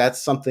modeling,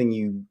 that's something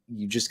you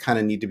just kind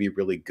of need to be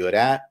really good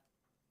at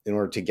in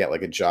order to get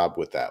like a job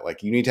with that.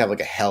 Like you need to have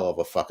like a hell of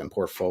a fucking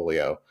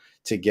portfolio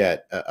to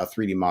get a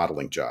 3D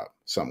modeling job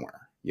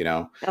somewhere,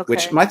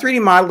 which Okay. my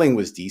 3D modeling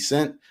was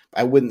decent.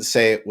 I wouldn't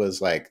say it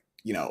was like,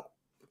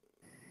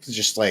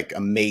 just like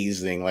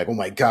amazing, like, oh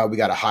my God, we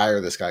got to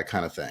hire this guy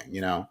kind of thing.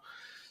 Mm-hmm.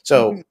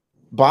 So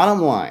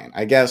bottom line,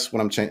 I guess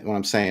what I'm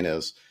saying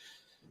is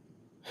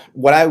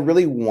what I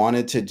really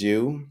wanted to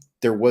do,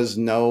 there was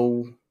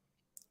no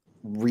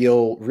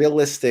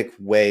realistic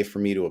way for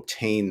me to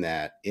obtain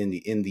that in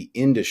the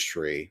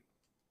industry.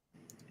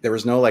 There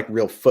was no like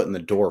real foot in the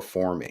door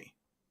for me.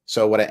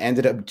 So what I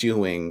ended up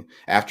doing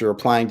after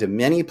applying to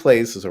many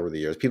places over the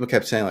years, people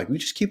kept saying like, "We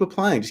just keep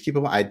applying, just keep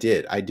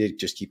applying." I did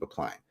just keep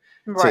applying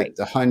to Right.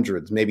 the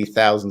hundreds, maybe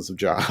thousands of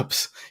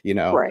jobs. You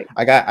know, Right.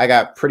 I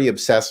got pretty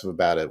obsessive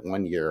about it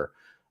one year.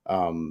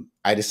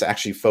 I just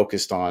actually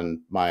focused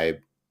on my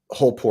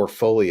whole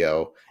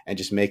portfolio and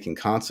just making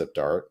concept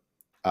art,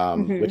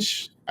 Hmm.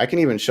 which I can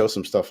even show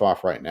some stuff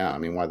off right now. I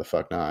mean, why the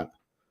fuck not?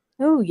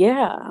 Oh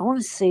yeah, I want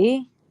to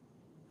see.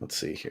 Let's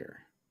see here.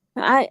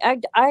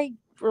 I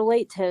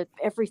relate to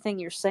everything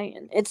you're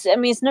saying. It's, I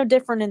mean, it's no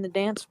different in the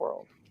dance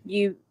world.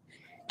 You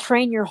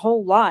train your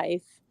whole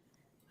life,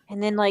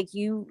 and then like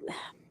you,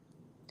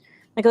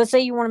 like let's say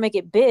you want to make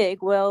it big.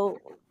 Well,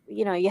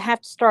 you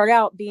have to start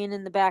out being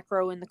in the back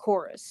row in the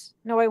chorus.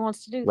 Nobody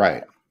wants to do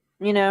Right. that.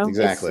 It's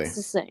Exactly. the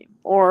same.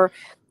 Or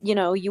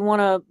you want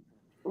to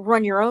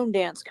run your own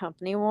dance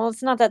company. Well,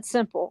 it's not that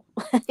simple.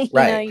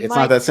 Right. You It's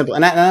not might. that simple.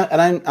 I'm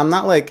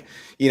not like,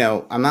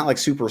 I'm not like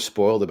super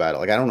spoiled about it.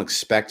 Like I don't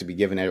expect to be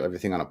given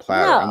everything on a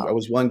platter. I No,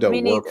 was willing to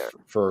me work neither.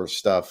 for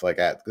stuff like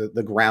at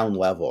the ground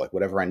level, like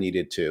whatever I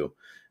needed to,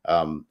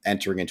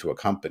 entering into a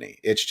company.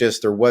 It's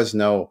just, there was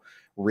no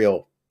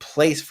real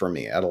place for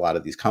me at a lot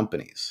of these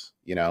companies.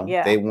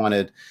 Yeah.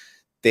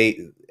 They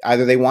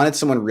either they wanted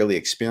someone really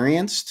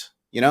experienced,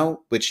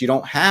 which you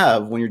don't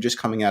have when you're just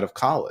coming out of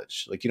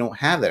college. Like you don't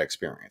have that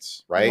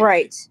experience, right?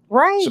 Right. So,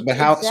 Right. but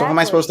how am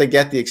I supposed Exactly. to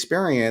get the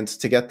experience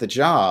to get the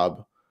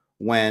job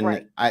when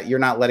Right. you're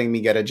not letting me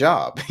get a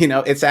job?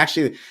 It's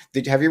actually.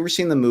 Have you ever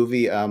seen the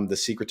movie The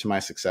Secret to My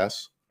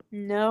Success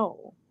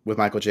No. with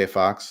Michael J.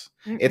 Fox?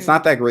 It's Mm-mm.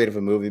 not that great of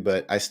a movie,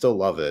 but I still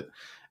love it.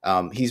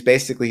 He's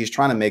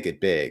trying to make it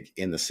big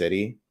in the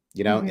city.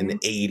 In Mm-hmm. the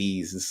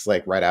 '80s, it's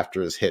like right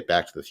after his hit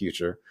Back to the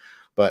Future,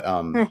 but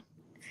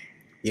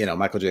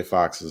Michael J.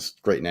 Fox is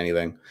great in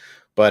anything.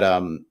 But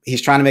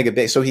he's trying to make it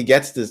big. So he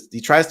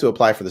tries to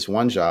apply for this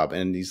one job,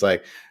 and he's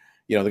like,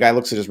 the guy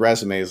looks at his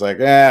resume, he's like,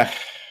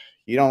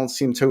 you don't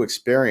seem too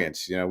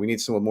experienced. We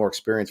need someone more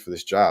experienced for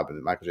this job.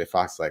 And Michael J.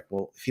 Fox is like,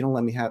 well, if you don't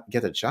let me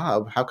get a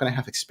job, how can I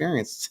have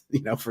experience,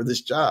 for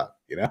this job?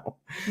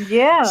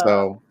 Yeah.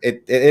 So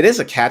it is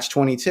a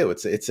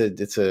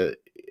catch-22.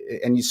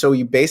 So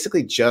you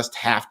basically just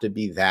have to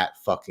be that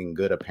fucking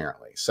good,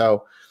 apparently.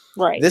 So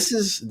Right. this Or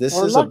is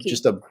a lucky.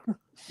 just a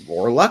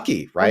or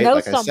lucky, Or right? know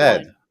Like I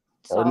said, someone.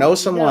 or know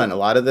So you someone. know. A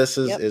lot of this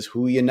is Yep. is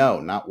who you know,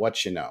 not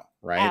what you know,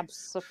 right?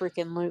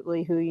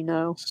 Absolutely who you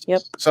know.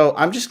 Yep. So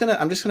I'm just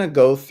gonna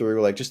go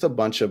through like just a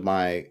bunch of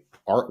my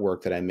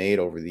artwork that I made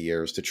over the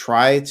years to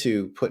try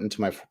to put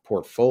into my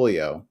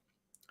portfolio,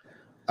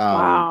 um,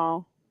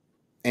 Wow.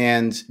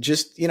 and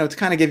just to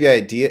kind of give you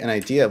an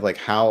idea of like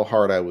how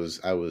hard I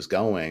was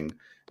going,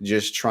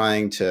 just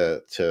trying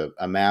to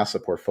amass a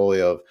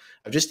portfolio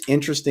of just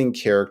interesting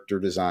character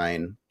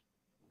design,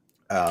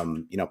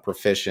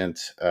 proficient,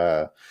 Mm, I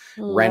like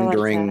that.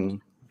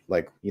 rendering,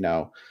 like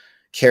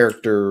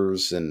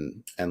characters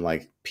and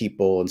like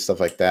people and stuff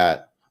like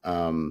that. Yeah,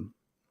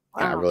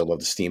 I Wow. really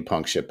loved the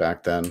steampunk shit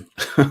back then.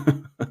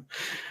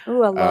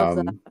 Ooh, I love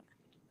that. um,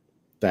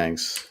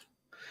 thanks.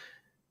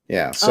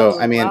 Yeah. So Oh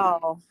I mean,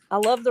 wow. I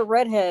love the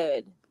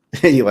redhead.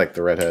 you like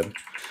the redhead,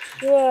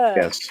 Yeah.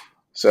 yes.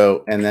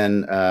 So and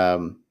then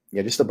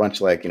yeah, just a bunch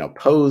of like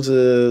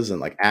poses and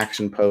like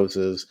action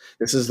poses.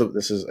 This is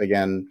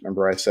again.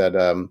 Remember I said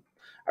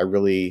I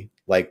really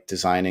like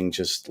designing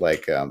just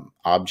like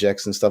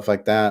objects and stuff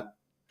like that.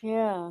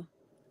 Yeah.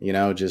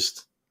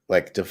 Just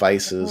like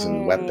devices and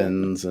Dang.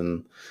 weapons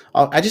and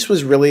I just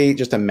was really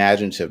just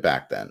imaginative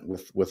back then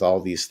with all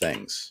these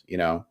things.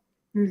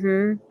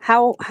 Mm-hmm.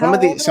 How Some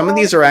of old these some are of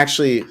all these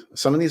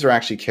are these?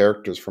 actually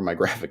characters from my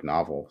graphic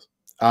novels.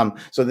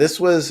 So this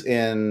was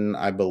in,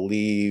 I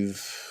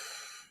believe,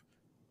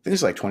 I think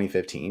it's like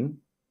 2015,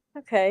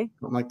 Okay.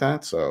 something like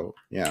that. So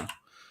yeah,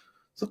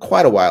 so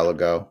quite a while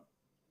ago.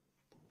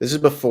 This is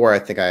before I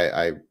think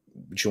I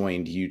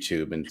joined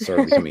YouTube and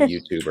started becoming a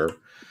YouTuber.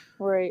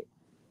 Right.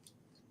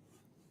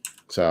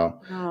 So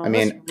I Oh, that's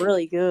mean,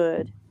 really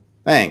good.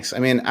 thanks. I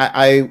mean,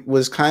 I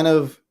was kind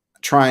of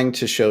trying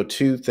to show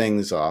two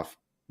things off.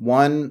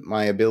 One,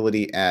 my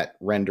ability at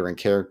rendering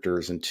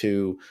characters, and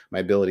two, my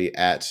ability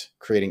at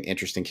creating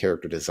interesting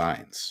character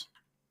designs.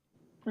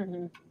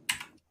 Hmm.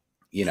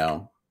 You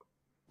know,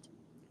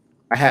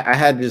 I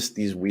had just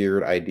these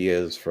weird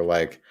ideas for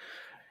like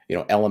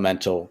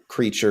elemental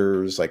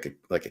creatures, like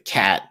a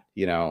cat,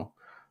 that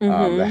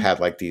Hmm.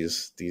 had like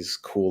these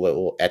cool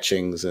little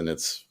etchings in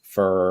its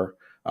fur,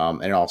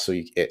 and also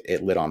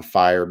it lit on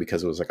fire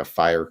because it was like a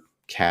fire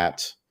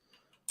cat.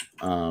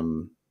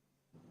 Um,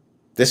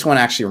 this one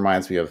actually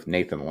reminds me of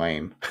Nathan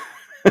Lane.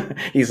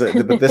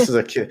 But this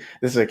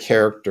is a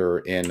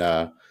character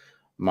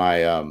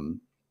my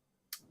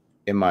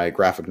in my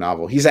graphic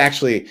novel. He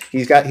has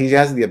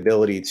the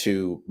ability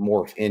to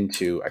morph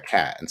into a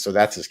cat, and so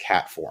that's his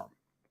cat form.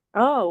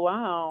 Oh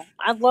wow.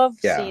 I love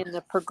Yeah. seeing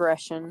the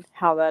progression,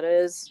 how that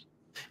is.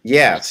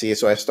 Yeah, see,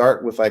 so I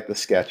start with like the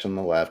sketch on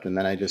the left, and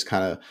then I just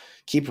kind of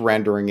keep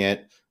rendering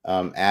it,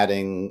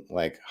 adding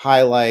like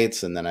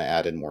highlights, and then I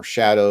added more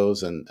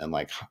shadows and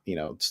like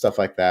stuff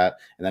like that,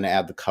 and then I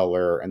add the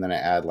color, and then I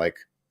add like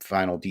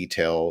final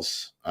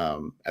details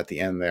at the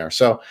end there.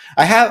 So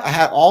I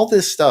have all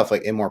this stuff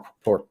like in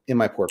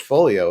my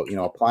portfolio,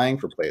 applying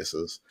for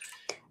places,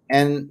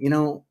 and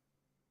it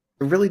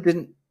really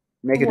didn't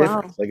Oh, make a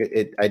wow. difference.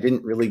 Like I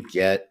didn't really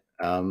get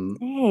Dang.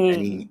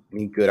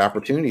 any good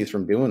opportunities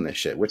from doing this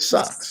shit, which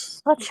sucks.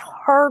 It's such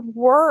hard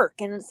work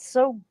and it's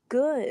so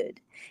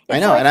good. I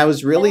It's know, like, and I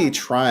was yeah, really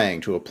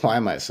trying to apply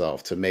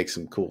myself to make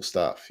some cool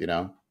stuff.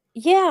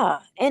 yeah.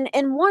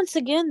 And once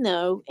again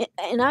though,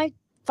 and I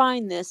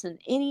find this in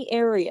any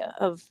area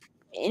of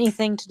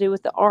anything to do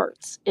with the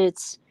arts,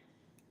 it's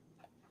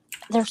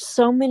there's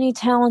so many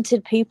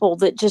talented people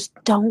that just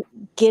don't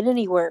get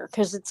anywhere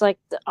because it's like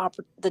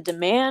the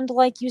demand,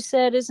 like you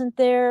said, isn't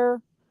there.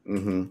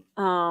 Hmm.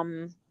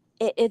 Um,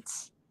 it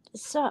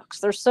sucks.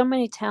 There's so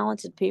many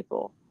talented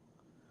people.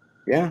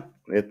 Yeah,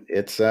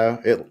 it's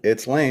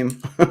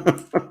lame.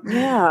 And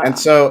Yeah.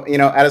 so,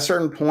 at a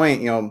certain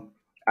point,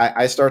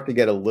 I start to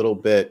get a little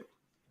bit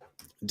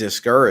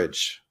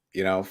discouraged,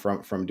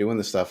 from doing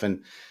this stuff.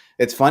 And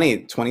it's funny,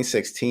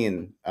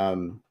 2016.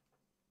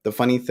 The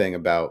funny thing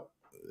about,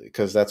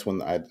 because that's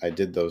when I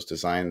did those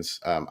designs.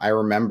 I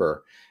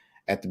remember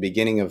at the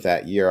beginning of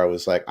that year,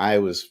 I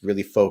was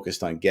really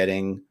focused on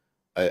getting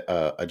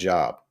a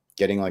job,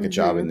 getting like a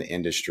job in Mhm. the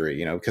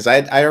industry, because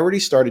I already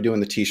started doing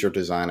the t-shirt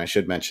design. I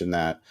should mention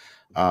that.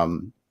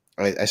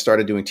 I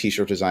started doing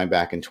t-shirt design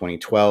back in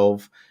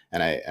 2012,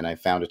 and I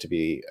found it to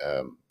be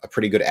a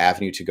pretty good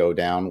avenue to go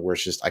down, where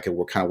it's just I could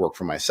kind of work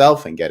for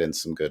myself and get in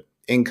some good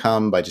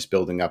income by just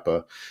building up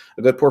a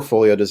good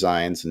portfolio of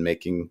designs and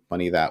making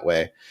money that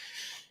way.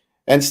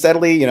 And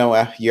steadily,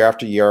 year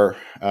after year,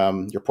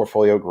 your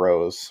portfolio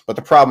grows. But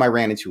the problem I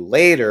ran into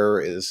later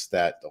is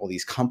that all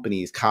these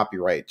companies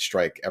copyright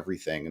strike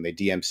everything, and they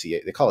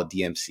DMCA. They call it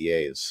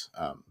DMCA's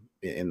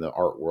in the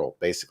art world.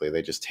 Basically,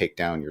 they just take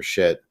down your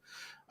shit,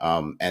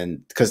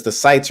 and because the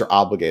sites are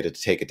obligated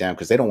to take it down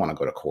because they don't want to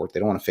go to court, they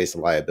don't want to face the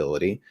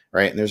liability,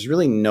 right? And there's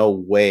really no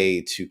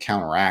way to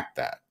counteract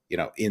that,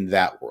 in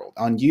that world.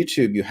 On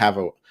YouTube, you have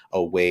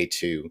a way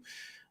to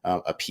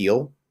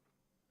appeal,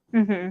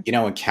 Mhm.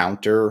 and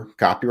counter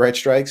copyright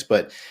strikes.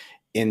 But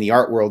in the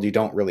art world, you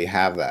don't really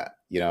have that.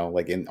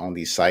 Like on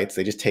these sites,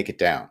 they just take it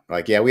down.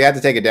 Like, yeah, we had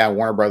to take it down.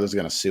 Warner Brothers is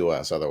going to sue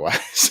us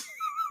otherwise.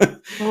 you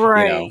know.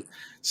 Right.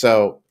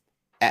 So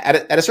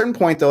at a certain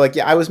point, though, like,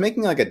 yeah, I was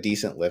making like a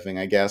decent living,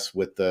 I guess,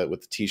 with the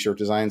t-shirt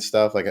design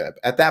stuff. Like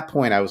at that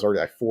point, I was already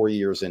like 4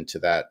 years into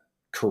that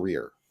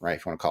career, right?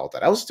 If you want to call it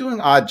that. I was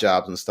doing odd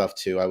jobs and stuff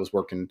too. I was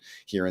working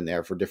here and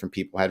there for different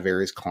people. I had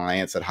various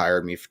clients that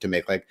hired me to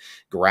make like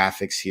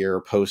graphics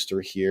here, poster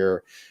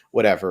here,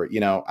 whatever.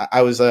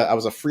 I was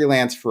a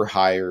freelance for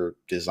hire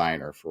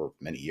designer for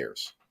many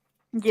years.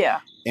 Yeah.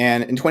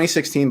 And in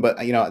 2016, but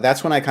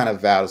that's when I kind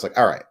of vowed, I was like,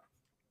 all right,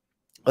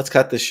 let's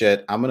cut this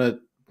shit. I'm gonna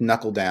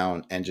knuckle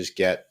down and just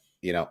get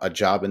a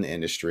job in the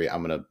industry.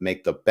 I'm gonna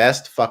make the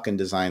best fucking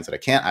designs that I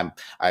can.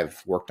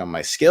 I've worked on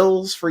my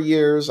skills for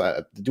years.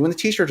 Doing the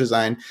t-shirt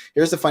design.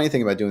 Here's the funny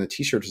thing about doing the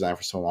t-shirt design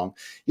for so long: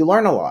 you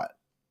learn a lot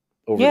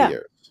over the Yeah.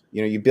 years.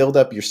 You build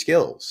up your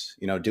skills.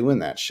 Doing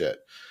that shit.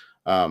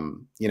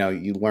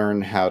 You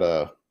learn how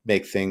to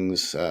make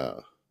things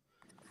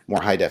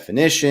more high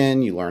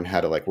definition. You learn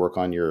how to like work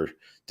on your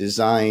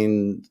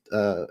design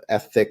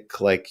ethic,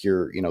 like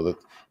the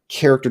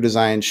character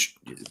design,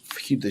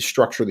 the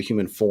structure of the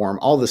human form,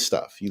 all this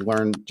stuff. You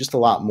learn just a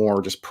lot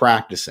more just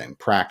practicing,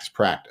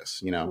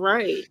 practice.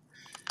 Right.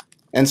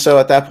 And so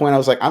at that point, I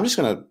was like, I'm just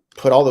going to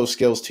put all those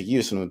skills to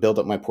use and I'm gonna build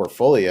up my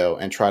portfolio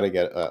and try to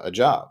get a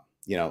job,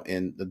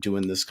 in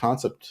doing this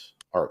concept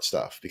art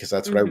stuff because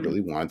that's what I Mhm.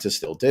 really wanted to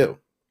still do.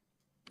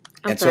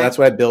 And so Okay. that's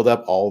why I built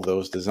up all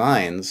those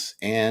designs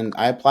and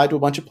I applied to a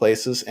bunch of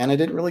places and I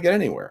didn't really get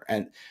anywhere.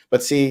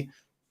 But see,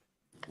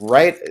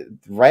 right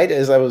right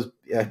as I was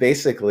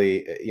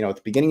basically, at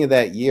the beginning of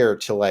that year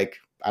to like,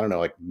 I don't know,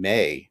 like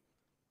May,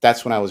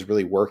 that's when I was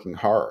really working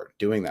hard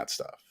doing that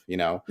stuff, making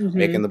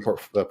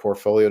Mhm. the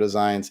portfolio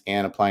designs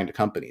and applying to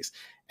companies.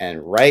 And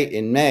right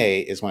in May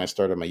is when I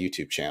started my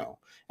YouTube channel.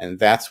 And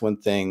that's when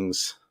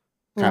things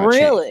kind of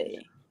changed.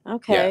 Really?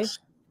 Okay. Yes.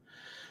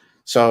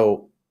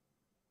 So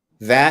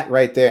that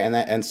right there,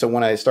 and so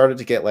when I started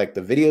to get like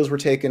the videos were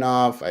taken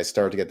off, I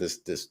started to get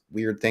this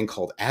weird thing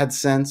called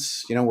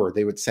AdSense, where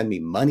they would send me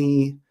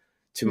money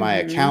to my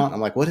Mhm. account.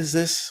 I'm like, what is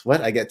this?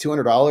 What, I get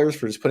 $200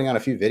 for just putting on a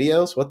few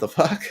videos? What the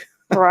fuck?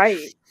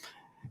 Right.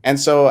 And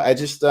so I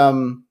just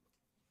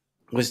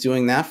was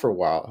doing that for a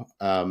while,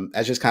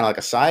 as just kind of like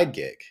a side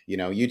gig.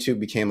 YouTube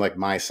became like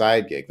my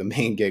side gig. The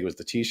main gig was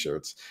the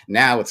t-shirts.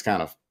 Now it's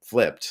kind of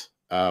flipped.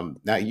 Now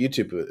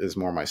YouTube is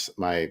more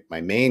my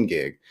main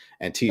gig,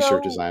 and t-shirt So,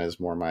 design is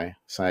more my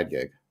side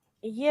gig.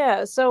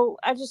 yeah, so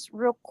I just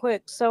real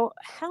quick. So,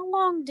 how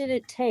long did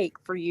it take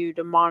for you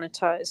to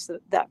monetize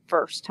that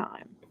first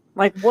time?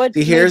 Like what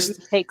See, made you here's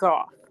take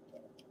off?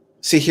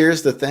 See,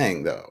 here's the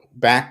thing though.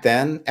 Back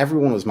then,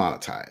 everyone was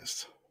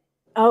monetized.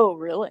 Oh,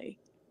 really?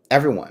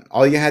 Everyone.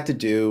 All you had to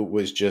do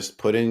was just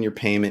put in your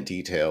payment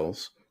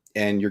details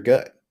and you're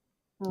good.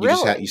 You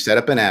Really? set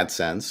up an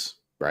AdSense,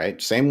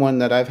 right? Same one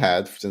that I've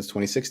had since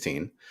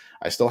 2016.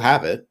 I still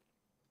have it.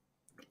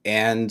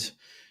 And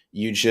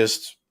you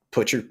just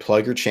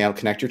plug your channel,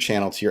 connect your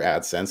channel to your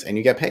AdSense and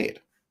you get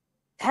paid.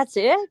 That's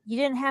it? You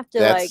didn't have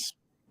to like That's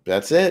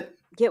that's it.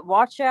 get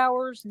watch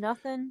hours,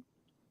 nothing?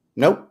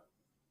 Nope.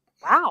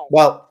 Wow.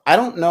 Well, I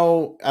don't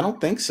know. I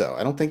don't think so.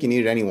 I don't think you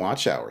needed any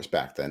watch hours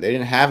back then. They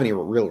didn't have any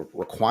real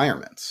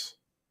requirements,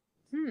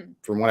 Hmm.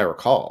 from what I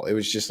recall. It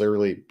was just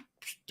literally,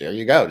 there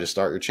you go, just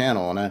start your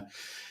channel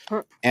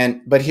Huh.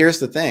 and but here's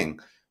the thing.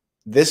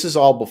 This is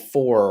all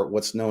before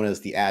what's known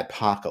as the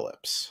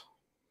adpocalypse.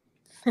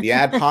 The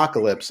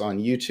adpocalypse on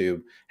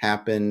YouTube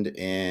happened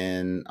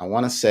in, I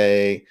want to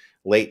say,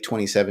 late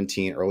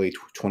 2017, early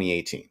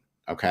 2018.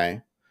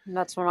 Okay.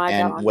 That's when I got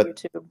And on what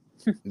YouTube.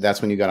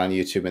 that's when you got on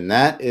YouTube. And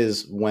that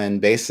is when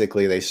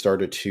basically they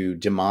started to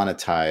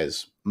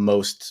demonetize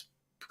most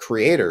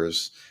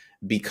creators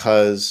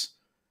because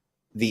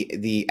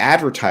the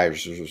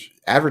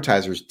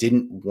advertisers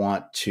didn't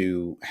want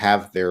to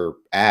have their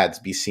ads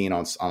be seen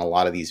on a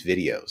lot of these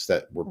videos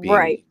that were being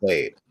Right.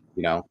 played.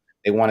 You know,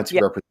 they wanted to be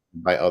Yeah. represented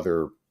by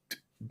other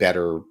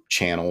better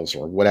channels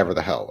or whatever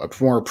the hell,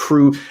 a more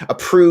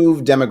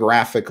approved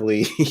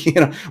demographically,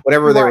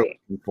 whatever they were Right.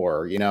 looking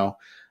for,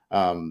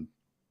 um,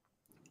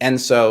 and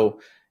so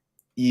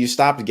you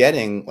stopped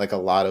getting like a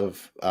lot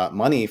of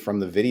money from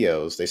the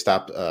videos. They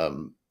stopped,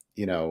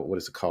 what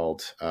is it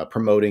called,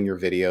 promoting your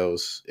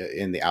videos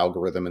in the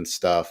algorithm and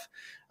stuff.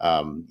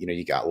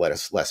 You got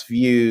less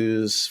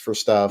views for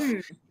stuff, Hmm.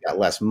 you got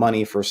less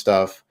money for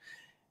stuff,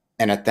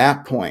 and at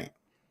that point,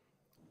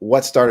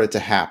 what started to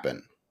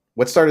happen?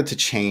 What started to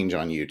change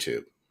on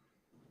YouTube?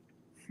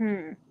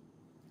 Hmm.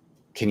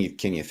 Can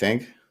you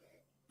think?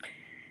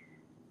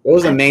 What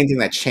was the I, main thing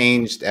that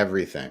changed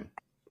everything?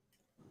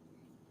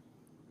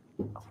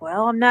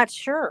 well, I'm not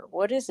sure.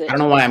 What is I don't it?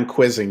 know why I'm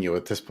quizzing you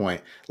at this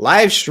point.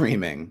 Live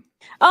streaming.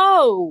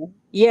 Oh,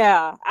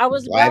 yeah. I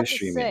was Live about to streaming.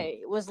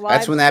 say, was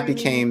That's live when that streaming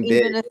became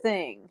big. even a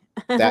thing?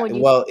 That When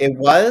you well, it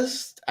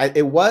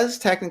was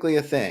technically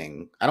a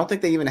thing. I don't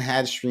think they even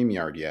had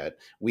StreamYard yet.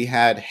 We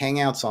had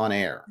Hangouts on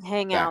Air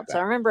back Hangouts. then.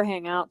 I remember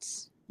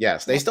Hangouts.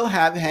 Yes, they Yeah. still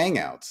have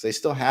Hangouts. They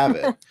still have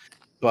it,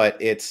 but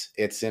it's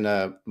in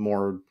a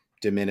more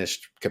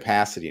diminished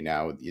capacity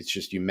now. It's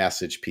just you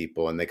message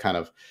people and they kind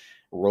of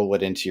roll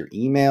it into your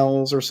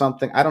emails or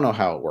something. I don't know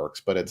how it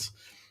works, but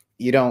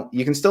you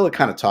can still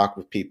kind of talk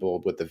with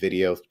people with the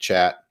video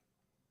chat,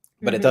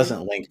 but it Mm-hmm.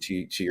 doesn't link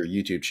to your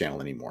YouTube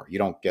channel anymore. You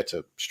don't get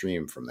to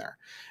stream from there.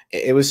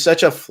 It was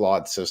such a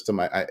flawed system.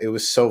 It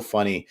was so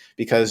funny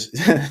because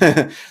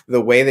the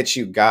way that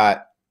you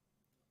got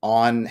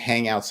on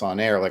Hangouts on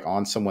Air, like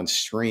on someone's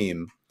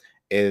stream,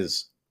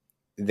 is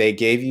I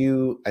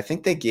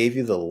think they gave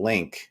you the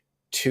link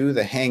to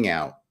the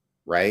Hangout,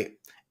 right?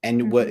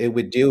 And what Mm-hmm. it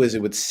would do is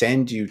it would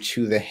send you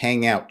to the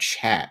Hangout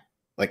chat,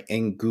 like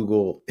in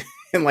Google,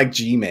 in like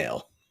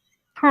Gmail.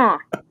 Huh.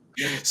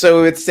 So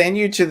it would send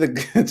you to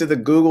the to the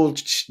Google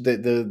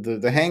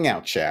the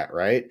Hangout chat,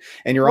 right?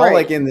 And you're all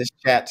like Right. in this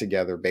chat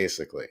together,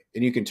 basically,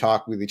 and you can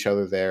talk with each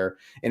other there.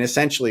 And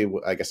essentially,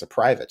 I guess a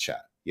private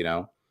chat. You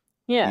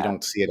Yeah.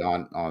 don't see it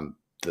on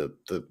the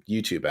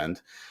YouTube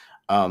end.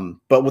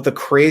 But what the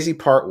crazy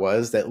part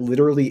was that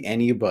literally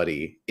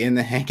anybody in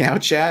the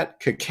Hangout chat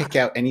could kick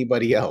out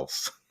anybody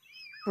else.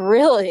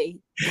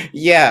 Really?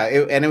 Yeah,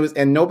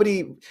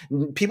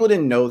 and people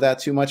didn't know that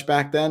too much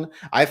back then.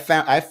 I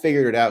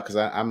figured it out because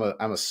I'm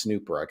a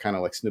snooper. I kind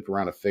of like snoop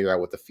around to figure out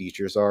what the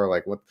features are,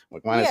 like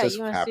why does Yeah. this You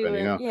want to see happen?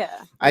 where?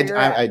 Yeah. I, Where you're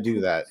I at? I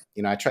do that.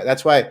 I try.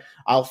 That's why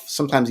I'll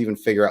sometimes even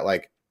figure out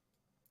like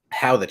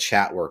how the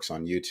chat works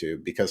on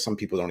YouTube because some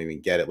people don't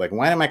even get it. Like,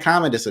 why did my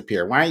comment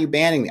disappear? Why are you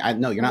banning me? I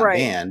No, you're not Right.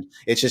 banned.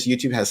 It's just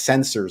YouTube has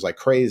censors like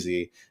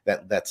crazy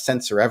that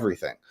censor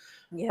everything.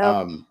 Yep.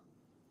 Um,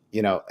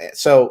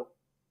 so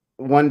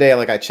one day,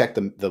 like I checked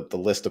the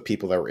list of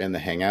people that were in the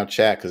Hangout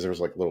chat because there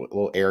was like a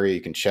little area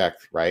you can check,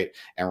 right?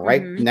 And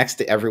right Mm-hmm. next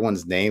to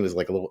everyone's name is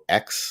like a little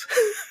X,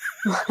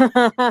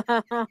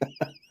 and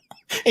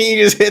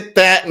you just hit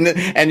that,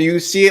 and you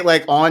see it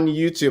like on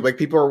YouTube. Like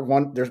people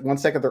are there's 1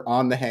 second they're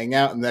on the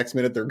Hangout, and the next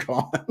minute they're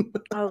gone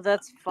Oh,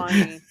 that's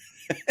funny.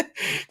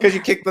 because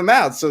you kicked them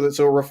out. So it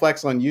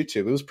reflects on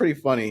YouTube. It was pretty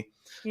funny.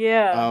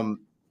 Yeah.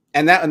 Um,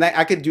 and that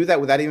I could do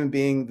that without even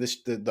being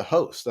the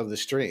host of the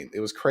stream. It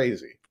was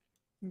crazy.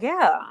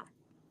 Yeah.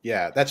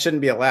 Yeah, that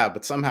shouldn't be allowed,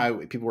 but somehow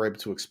people were able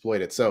to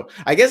exploit it. So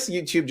I guess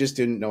YouTube just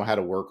didn't know how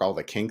to work all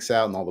the kinks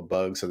out and all the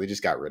bugs, so they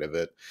just got rid of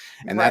it.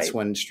 And that's Right.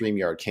 when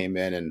StreamYard came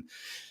in, and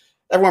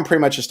everyone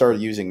pretty much just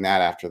started using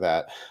that after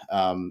that.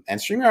 And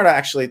StreamYard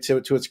actually, to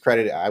its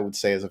credit, I would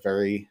say is a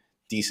very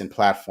decent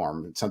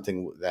platform. It's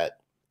something that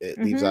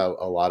it leaves Mm-hmm. out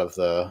a lot of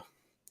the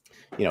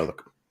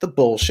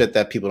bullshit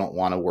that people don't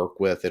want to work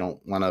with. They don't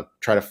want to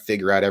try to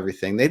figure out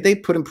everything. They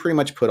pretty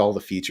much put all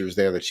the features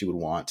there that you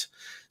would want.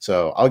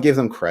 So I'll give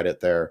them credit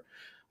there.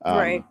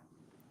 Right. Um,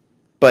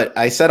 But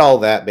I said all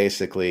that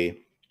basically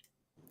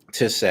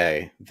to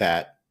say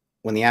that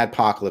when the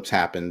adpocalypse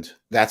happened,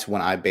 that's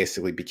when I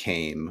basically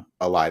became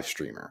a live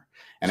streamer.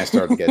 And I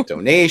started to get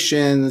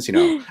donations.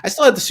 I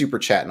still had the super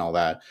chat and all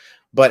that.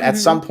 But at Hmm.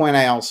 some point,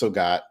 I also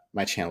got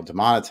my channel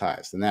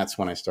demonetized. And that's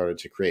when I started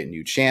to create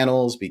new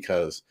channels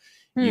because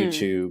Hmm.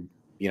 YouTube,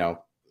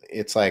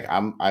 it's like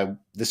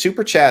the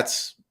super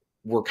chats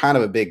were kind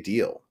of a big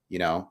deal.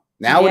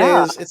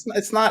 Yeah. Nowadays,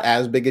 it's not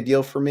as big a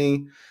deal for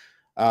me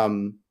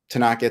to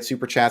not get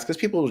super chats because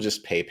people will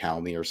just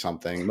PayPal me or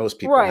something. Most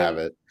people have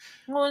Right. it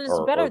Well, and it's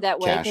better or that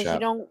way Cash because you App.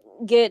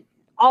 don't get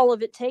all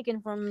of it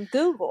taken from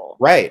Google.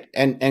 Right.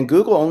 And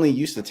Google only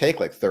used to take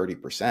like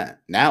 30%.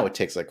 Now it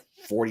takes like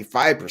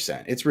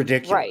 45%. It's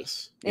Right.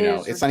 ridiculous. It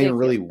is It's not even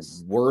really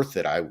ridiculous. worth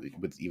it, I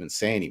would even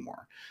say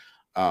anymore.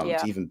 Yeah.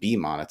 To even be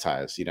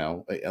monetized,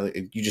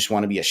 you just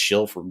want to be a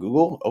shill for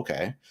Google.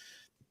 Okay.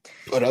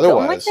 But The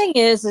only otherwise, thing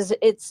is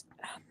it's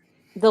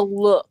the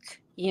look,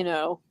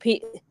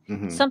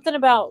 mhm. something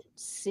about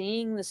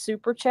seeing the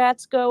super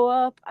chats go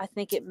up. I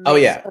think it Oh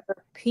makes yeah,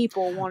 other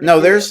people want to no,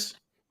 do it.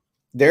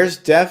 there's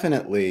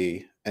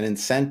definitely an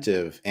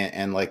incentive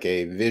and like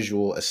a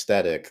visual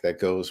aesthetic that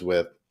goes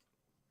with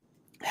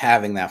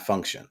having that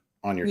function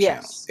on your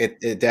channel. Yes.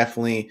 It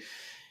definitely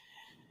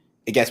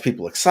it gets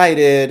people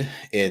excited.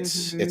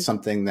 It's Hmm.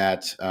 something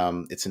that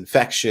it's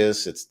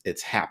infectious.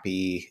 It's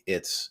happy.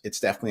 It's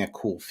definitely a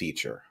cool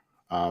feature.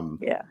 Um,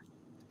 Yeah.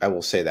 I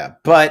will say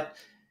that, but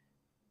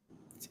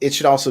it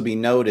should also be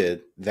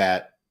noted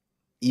that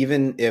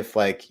even if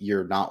like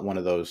you're not one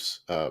of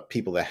those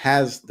people that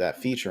has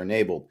that feature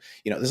enabled,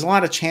 there's a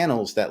lot of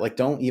channels that like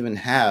don't even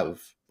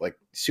have like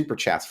super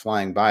chats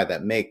flying by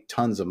that make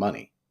tons of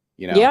money.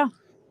 You know, Yeah.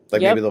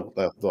 like maybe Yep.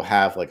 they'll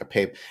have like a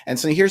pay. And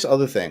so here's the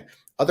other thing: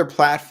 other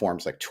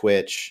platforms like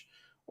Twitch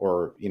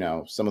or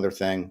some other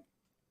thing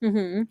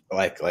Hmm.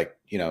 like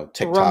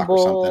TikTok or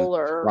something, Rumble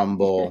or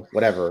Rumble,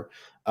 whatever.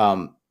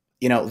 Um,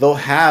 they'll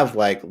have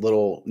like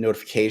little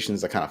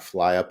notifications that kind of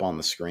fly up on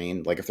the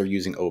screen, like if they're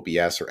using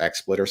OBS or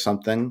XSplit or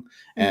something,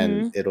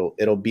 and hmm.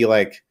 it'll be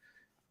like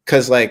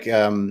because like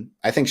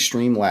I think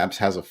Streamlabs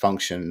has a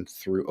function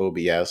through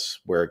OBS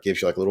where it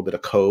gives you like a little bit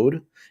of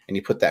code, and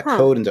you put that Huh.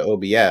 code into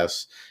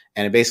OBS,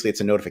 and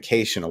it's a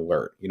notification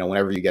alert.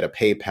 Whenever you get a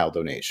PayPal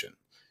donation,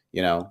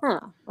 you know, Huh.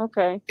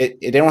 Okay.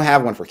 they don't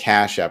have one for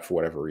Cash App for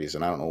whatever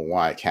reason. I don't know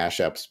why. Cash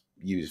App's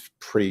used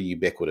pretty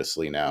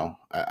ubiquitously now.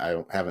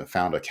 I haven't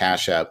found a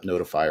Cash App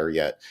notifier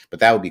yet, but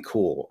that would be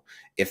cool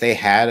if they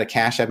had a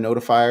Cash App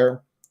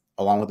notifier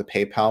along with the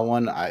PayPal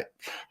one. I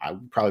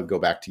would probably go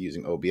back to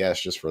using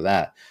OBS just for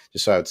that,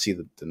 just so I would see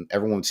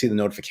everyone would see the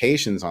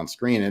notifications on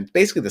screen. And it's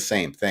basically the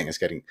same thing as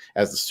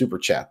the super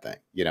chat thing.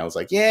 It's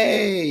like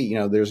yay,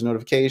 there's a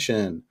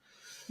notification.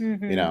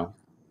 You Hmm. know,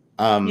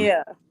 um,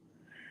 Yeah.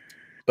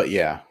 but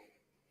yeah,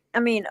 I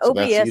mean, so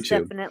that's OBS YouTube.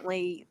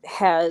 definitely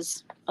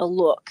has a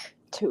look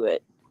to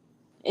it.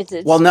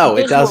 Well, It's no,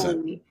 it doesn't.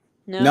 visually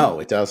no, No,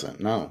 it doesn't.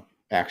 No,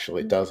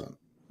 actually, it doesn't.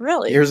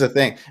 really. Here's the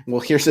thing.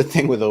 Well, here's the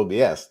thing with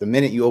OBS. The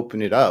minute you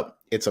open it up,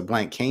 it's a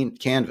blank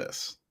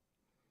canvas.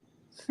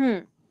 Hmm.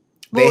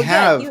 They Well,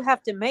 yeah, you have,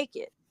 have to make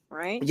it,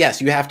 right?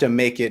 yes, you have to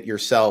make it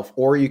yourself,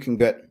 or you can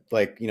get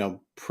like,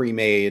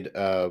 pre-made,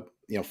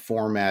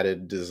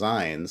 formatted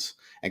designs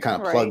and kind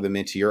of plug Right. them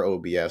into your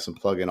OBS and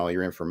plug in all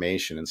your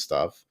information and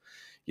stuff,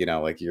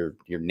 like your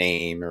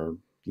name or,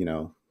 you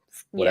know,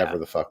 Yeah. whatever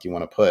the fuck you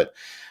want to put.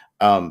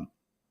 Um,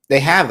 they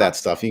have Uh, that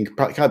stuff. You can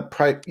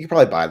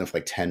probably buy them for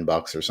like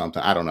 $10 or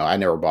something. I don't know. I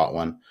never bought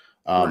one.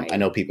 I right.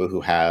 know people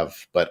who have,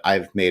 but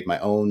I've made my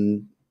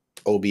own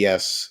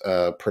OBS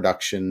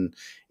production,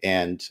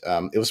 and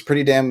it was a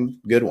pretty damn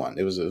good one.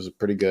 It was a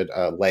pretty good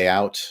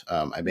layout.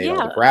 I made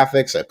all the Yeah.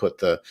 graphics. I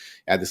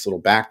had this little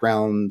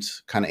background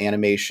kind of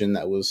animation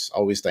that was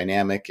always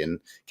dynamic and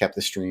kept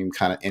the stream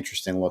kind of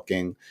interesting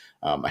looking.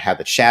 I had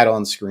the chat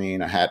on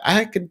screen.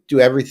 I could do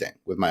everything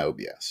with my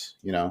OBS.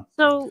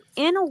 So,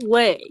 in a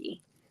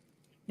way,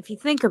 if you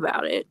think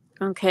about it,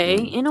 okay,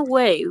 Mm, in a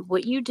way,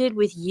 what you did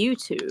with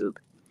YouTube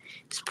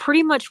is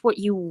pretty much what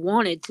you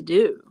wanted to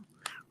do,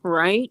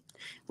 right?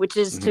 Which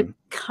is to mhm.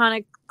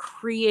 kind of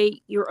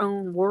create your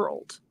own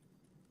world,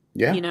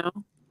 Yeah. you know?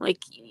 Like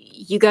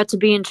you got to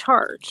be in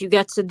charge, you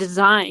got to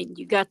design,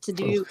 you got to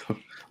do.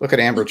 Look at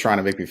Amber trying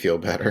to make me feel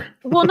better.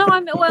 Well, no,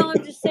 I'm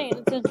just saying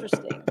it's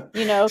interesting,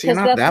 So you're because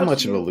not that's that what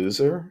much of a you.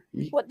 loser.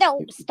 What?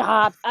 No,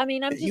 stop. I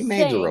mean, I'm You just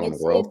made your saying own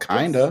world, it's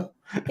kinda.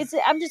 it's.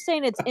 I'm just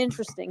saying it's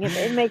interesting.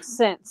 It makes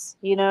sense,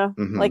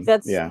 Like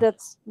Yeah.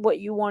 that's what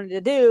you wanted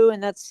to do,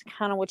 and that's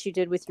kind of what you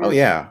did with Oh your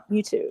yeah.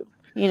 YouTube.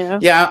 You know.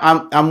 Yeah.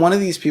 I'm one of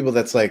these people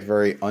that's like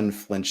very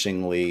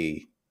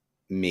unflinchingly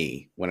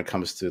me when it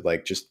comes to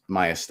like just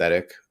my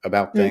aesthetic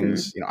about Hmm.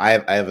 things. I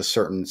have a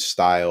certain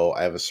style.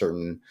 I have a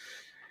certain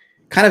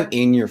kind of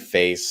in your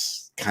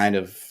face kind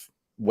of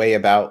way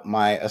about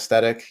my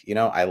aesthetic.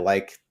 I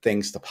like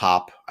things to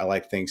pop. I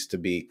like things to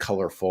be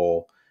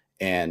colorful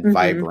and Hmm.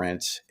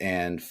 vibrant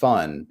and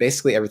fun.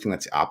 Basically everything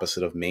that's the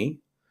opposite of me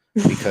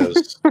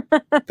because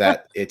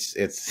that it's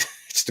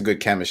it's the good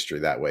chemistry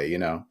that way, you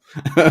know.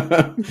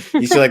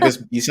 You see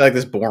like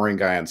this boring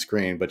guy on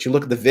screen, but you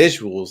look at the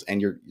visuals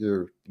and you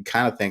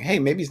kind of think, hey,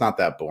 maybe he's not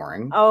that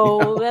boring, you Oh,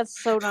 know. that's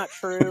so not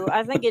true.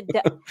 I think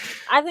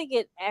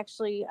it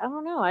actually. I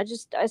don't know.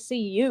 I see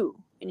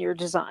you in your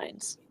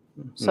designs.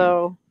 Hmm.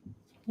 So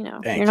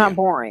you're Thank not you.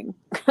 boring.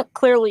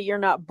 Clearly, you're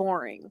not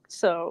boring.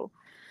 So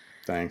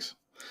Thanks.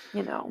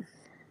 you know.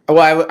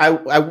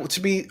 Well, to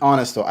be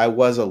honest though, I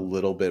was a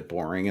little bit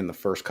boring in the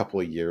first couple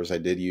of years I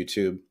did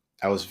YouTube.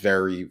 I was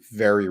very,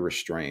 very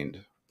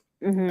restrained.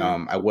 Hmm.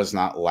 I was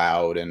not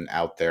loud and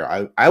out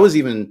there. I was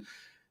even,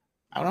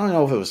 I don't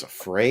know if it was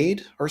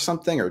afraid or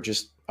something, or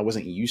just I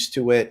wasn't used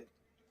to it.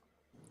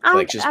 I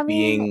Like don't. I just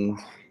mean, being,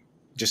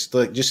 just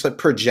like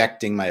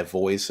projecting my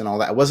voice and all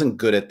that. I wasn't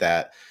good at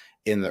that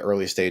in the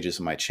early stages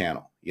of my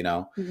channel. You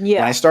know,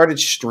 when I yeah. started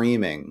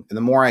streaming, and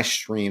the more I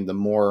streamed, the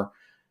more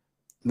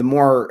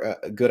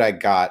good I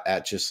got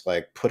at just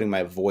like putting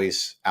my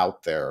voice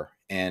out there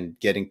and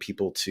getting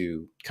people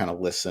to kind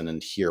of listen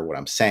and hear what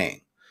I'm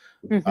saying.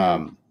 Hmm.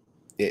 Um,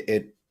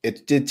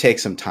 it did take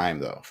some time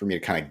though for me to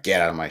kind of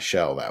get out of my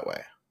shell that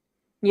way.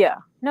 Yeah.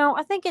 No,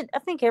 I think it. I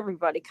think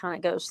everybody kind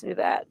of goes through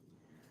that.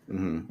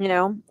 Hmm.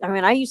 I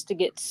mean, I used to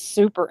get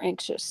super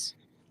anxious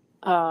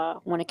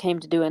when it came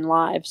to doing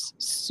lives.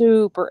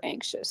 Super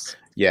anxious.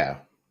 Yeah,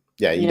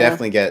 yeah, you You know.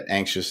 definitely get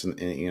anxious, when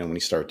you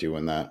start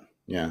doing that.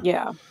 Yeah,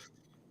 Yeah.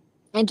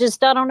 And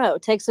just I don't know.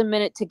 It takes a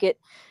minute to get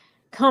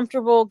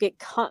comfortable, get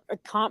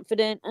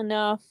confident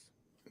enough.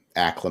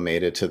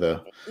 acclimated to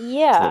the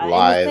Yeah,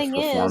 and the live thing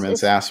is, performance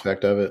it's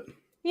aspect of it.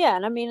 yeah,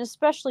 and I mean,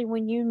 especially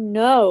when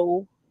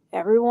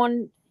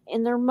everyone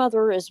and their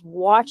mother is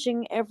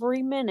watching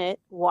every minute,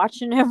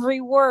 watching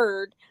every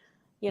word.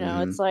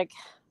 It's Hmm. like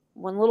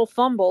one little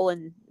fumble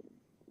and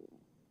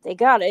they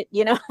got it.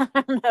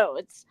 I don't know.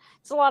 It's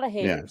a lot of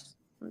Yeah. haters.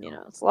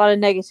 It's a lot of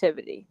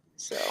negativity.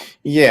 So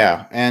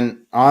Yeah,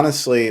 and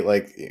honestly,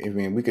 like I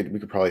mean, we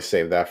could probably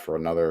save that for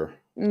another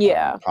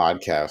yeah,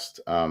 podcast.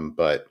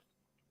 But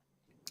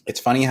it's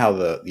funny how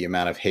the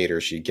amount of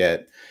haters you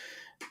get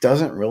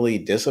doesn't really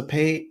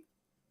dissipate.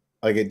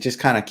 Like it just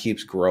kind of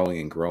keeps growing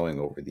and growing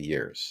over the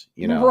years.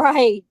 You know,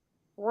 right,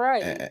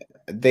 right, Uh,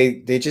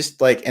 they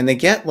just like, and they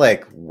get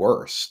like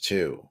worse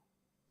too.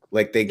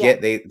 Like yeah,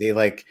 they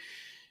like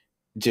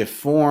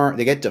deform.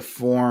 They get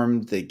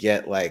deformed. They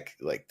get like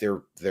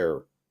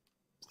their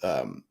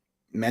um,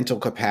 mental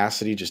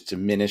capacity just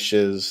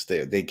diminishes.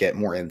 They get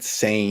more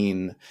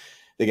insane.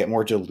 They get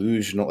more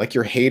delusional. Like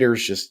your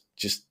haters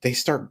just they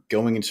start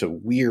going into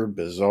weird,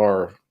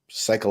 bizarre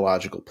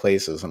psychological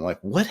places. I'm like,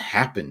 what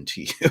happened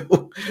to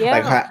you?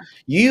 Like, yeah,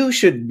 you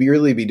should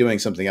really be doing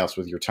something else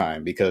with your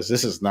time because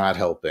this is not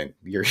helping.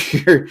 You're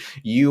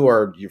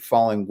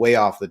falling way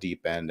off the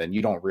deep end, and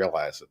you don't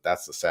realize it.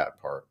 That's the sad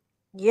part.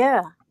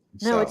 yeah.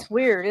 No, So it's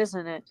weird,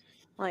 isn't it?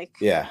 Like,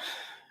 yeah,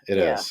 it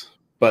yeah, is.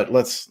 But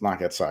let's not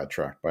get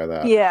sidetracked by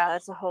that. yeah.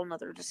 That's a whole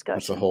nother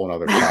That's a discussion. whole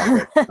other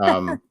topic.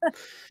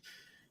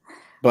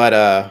 But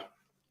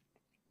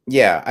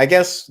yeah, I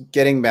guess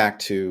getting back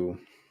to,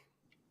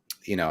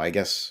 I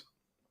guess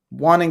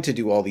wanting to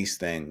do all these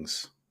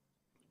things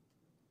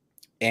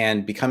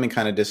and becoming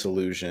kind of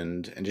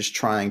disillusioned and just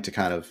trying to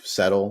kind of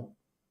settle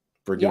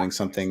for Yeah, doing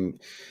something.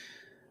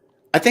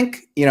 I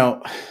think,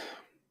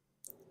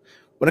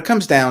 what it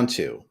comes down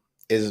to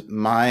is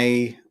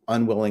my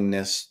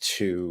unwillingness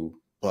to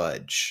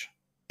budge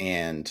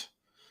and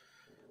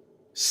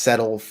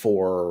settle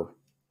for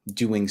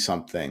doing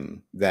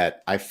something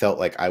that I felt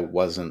like I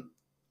wasn't,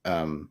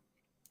 um,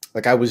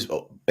 like I was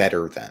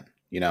better than,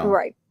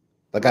 right,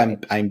 like right,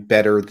 I'm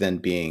better than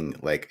being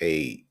like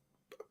a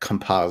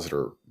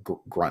compositor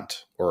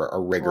grunt or a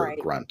rigger right.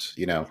 grunt.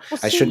 Well,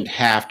 I shouldn't see,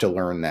 have to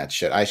learn that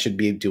shit. I should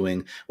be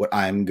doing what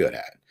I'm good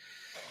at.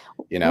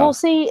 You well, know,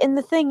 see, and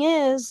the thing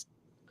is,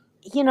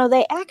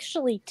 they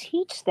actually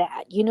teach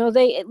that.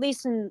 They at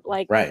least in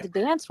like right? the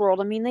dance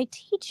world. I mean, they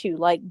teach you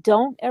like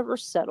don't ever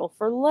settle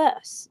for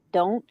less.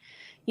 Don't,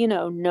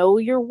 know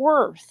your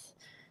worth.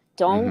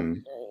 Don't, Hmm.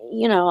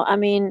 I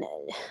mean,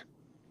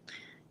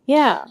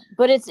 yeah,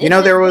 but it's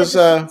There at was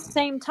the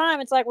same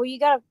time, it's like, well, you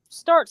got to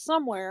start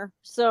somewhere.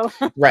 So,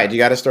 right. You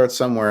got to start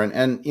somewhere,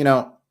 and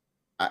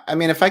I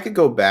mean, if I could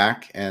go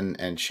back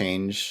and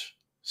change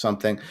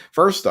something,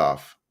 first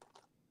off,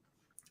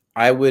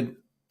 I would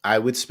I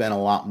would spend a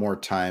lot more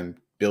time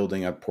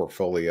building a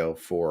portfolio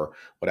for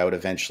what I would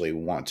eventually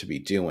want to be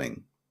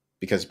doing,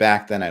 because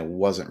back then I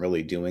wasn't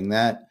really doing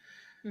that.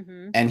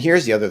 hmm, And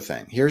here's the other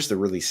thing. Here's the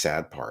really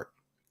sad part.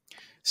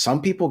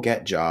 Some people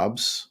get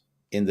jobs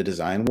in the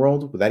design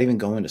world without even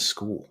going to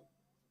school.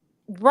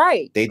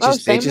 right. They Oh,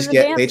 just they same in just the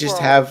get they dance just world.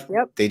 have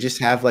Yep, they just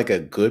have like a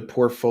good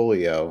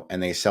portfolio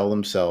and they sell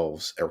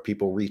themselves, or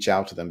people reach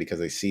out to them because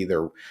they see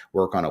their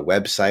work on a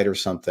website or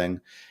something,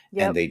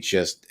 and yep, they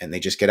just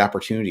get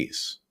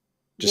opportunities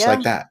just yeah.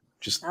 like that.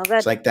 Just Now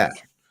just that, like that.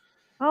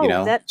 oh,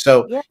 that,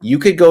 So yeah. you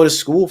could go to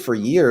school for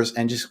years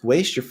and just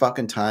waste your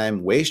fucking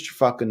time, waste your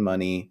fucking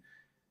money,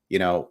 you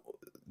know,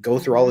 go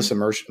through all Hmm. this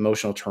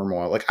emotional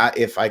turmoil. Like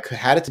if I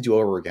had it to do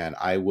over again,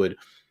 I would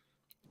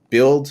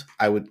build.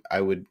 I would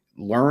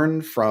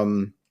learn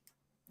from,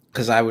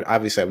 because I would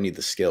need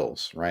the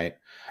skills, right?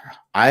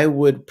 I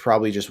would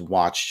probably just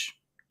watch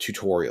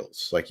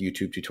tutorials, like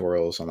YouTube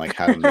tutorials on like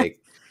how to make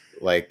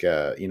like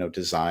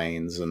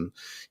designs and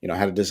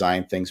how to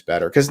design things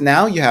better, because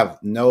now you have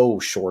no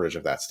shortage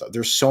of that stuff.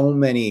 There's so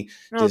many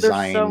No, there's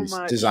so much.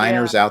 Yeah.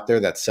 designers out there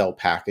that sell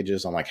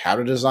packages on like how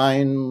to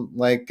design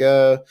like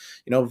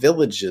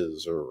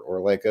villages, or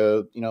like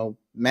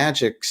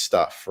magic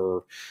stuff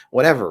or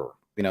whatever,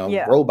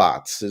 Yeah.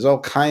 robots. There's all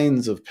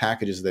kinds of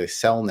packages they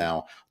sell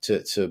now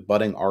to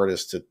budding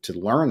artists to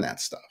learn that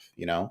stuff,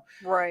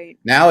 Right.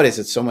 nowadays.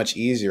 It's so much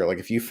easier. Like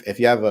if you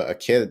have a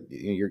kid,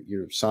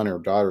 your son or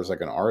daughter is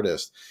like an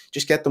artist,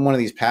 just get them one of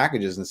these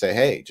packages and say,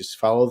 hey, just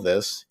follow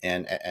this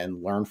and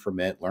learn from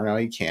it, learn how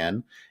you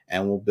can,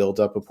 and we'll build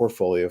up a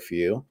portfolio for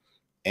you,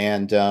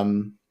 and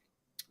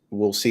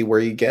we'll see where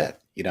you get,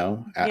 Yeah.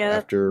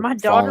 after My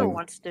daughter following.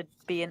 wants to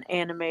be an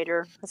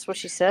animator. That's what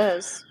she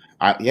says.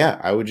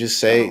 I would just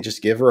say, So,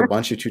 just give her a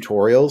bunch of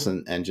tutorials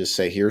and just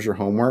say, here's your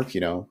homework,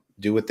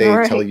 do what they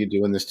tell right. you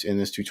do in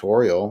this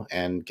tutorial,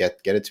 and get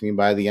it to me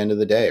by the end of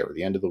the day or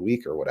the end of the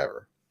week or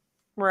whatever.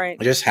 Right.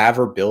 Just have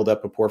her build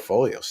up a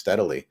portfolio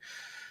steadily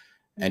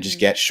and just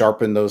Hmm.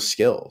 sharpen those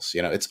skills.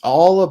 It's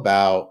all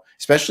about,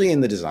 especially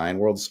in the design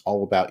world, it's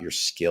all about your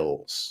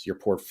skills, your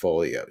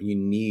portfolio. You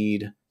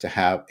need to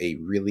have a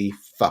really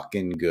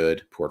fucking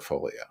good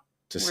portfolio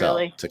to sell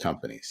Really. to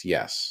companies.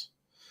 Yes.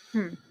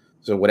 Hmm.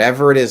 So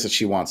whatever it is that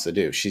she wants to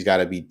do, she's got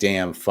to be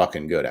damn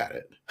fucking good at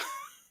it.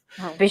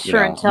 I'll be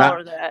sure and tell Not,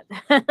 her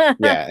that.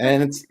 yeah.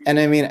 And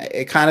I mean,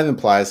 it kind of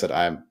implies that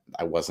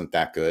I wasn't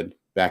that good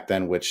back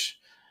then, which,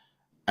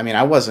 I mean,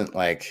 I wasn't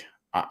like,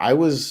 I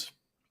wasn't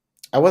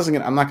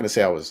gonna, I'm not going to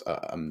say I was an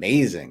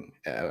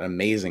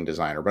amazing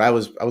designer, but I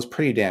was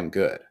pretty damn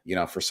good,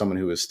 for someone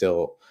who was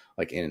still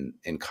like in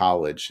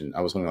college, and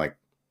I was only like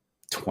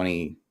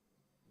 20,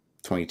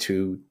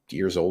 22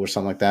 years old or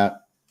something like that.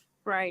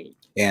 Right.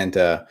 And,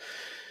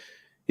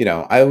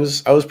 I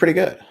was pretty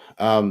good.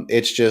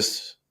 It's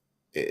just,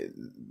 it,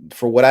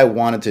 for what I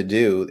wanted to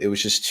do, it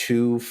was just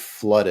too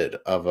flooded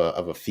of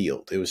a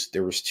field.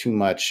 There was too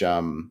much,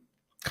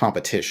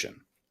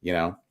 competition, you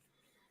know?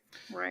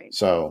 Right.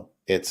 So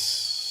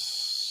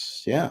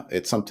it's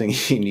something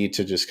you need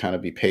to just kind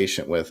of be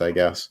patient with, I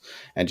guess,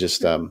 and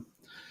just I still,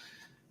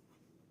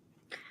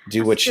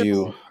 do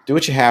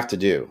what you have to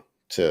do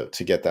to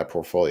get that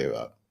portfolio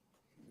up.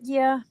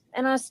 yeah,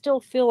 and I still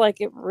feel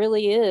like it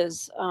really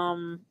is.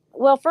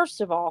 Well,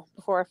 first of all,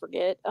 before I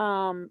forget,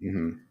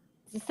 Hmm.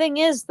 the thing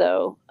is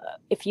though,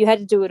 if you had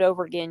to do it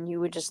over again, you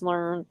would just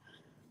learn,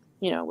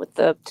 with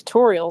the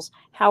tutorials.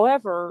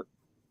 However,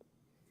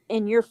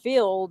 in your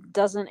field,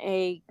 doesn't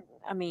I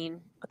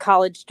mean, a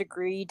college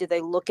degree, do they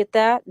look at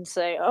that and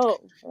say, oh,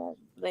 well,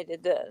 they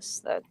did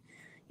this? That,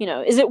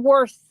 is it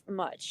worth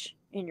much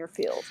in your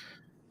field?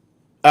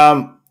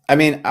 I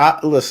mean,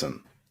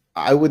 listen,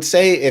 I would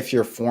say if you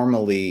are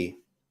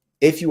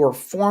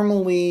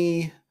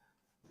formally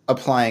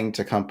applying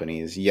to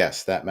companies,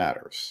 yes, that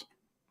matters.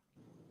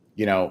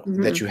 That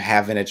Hmm. you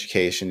have an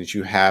education, that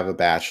you have a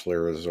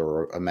bachelor's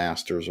or a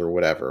master's or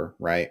whatever,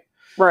 right?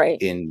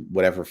 Right. In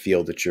whatever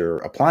field that you're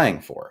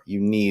applying for. You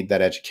need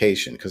that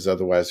education, because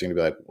otherwise you're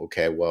going to be like,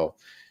 okay, well,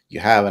 you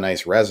have a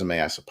nice resume,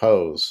 I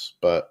suppose,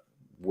 but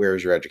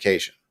where's your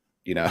education?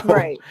 You know?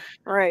 Right.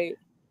 Right.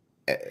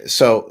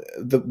 So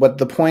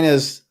the point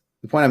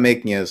I'm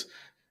making is,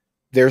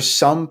 there's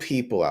some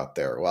people out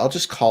there, well, I'll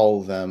just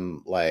call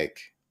them like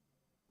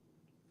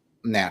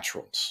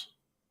naturals.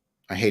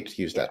 I hate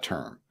to use Yeah. that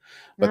term,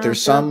 but No,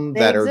 there's they're, some they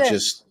that are exist.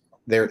 just,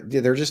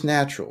 they're just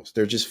naturals.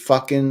 They're just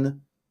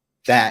fucking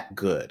that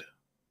good.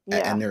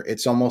 Yeah. And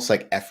it's almost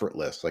like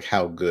effortless, like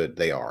how good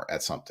they are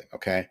at something.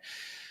 Okay.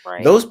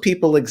 Right. Those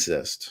people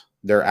exist.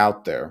 They're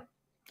out there.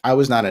 I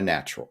was not a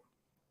natural.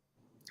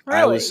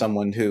 I was Really?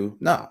 someone who,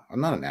 no, I'm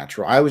not a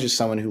natural. I was just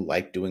someone who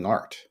liked doing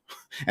art.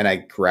 And I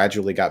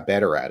gradually got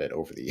better at it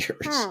over the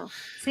years. Huh.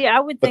 See, I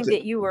would But think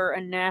that you were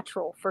a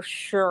natural for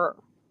sure.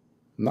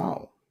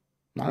 no,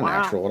 not a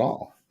Wow. natural at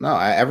all. No,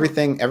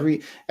 Hmm.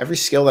 every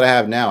skill that I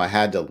have now, I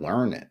had to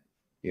learn it.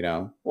 You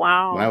know,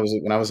 Wow. when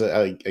I was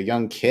a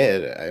young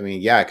kid, I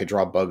mean, yeah, I could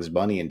draw Bugs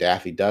Bunny and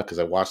Daffy Duck because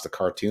I watched the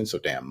cartoon so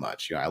damn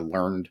much. I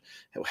learned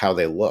how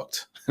they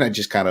looked, and I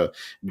just kind of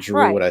drew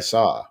what Right. I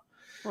saw.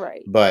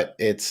 Right. But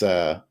it's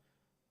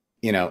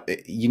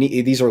you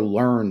need, these are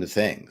learned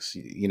things.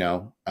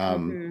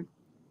 Hmm.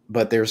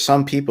 But there's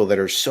some people that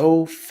are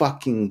so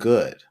fucking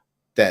good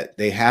that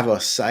they have a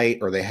site,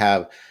 or they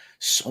have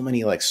so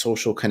many like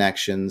social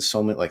connections,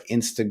 so many like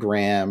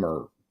Instagram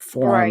or Right.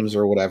 forums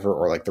or whatever,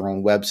 or like their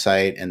own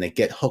website, and they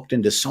get hooked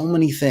into so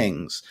many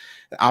things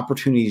that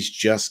opportunities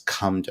just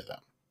come to them.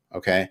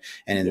 Okay.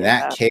 And in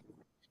that Yeah. case,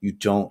 you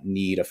don't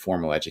need a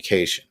formal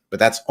education, but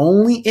that's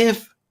only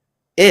if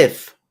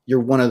you're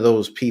one of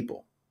those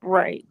people.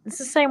 Right. It's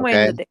the same way in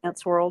Okay. the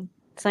dance world.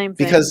 Same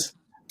thing. Because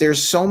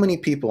there's so many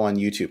people on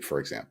YouTube, for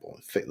example,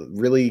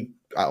 really,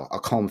 I'll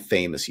call them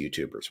famous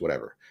YouTubers,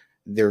 whatever.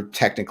 They're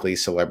technically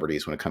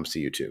celebrities when it comes to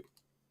YouTube.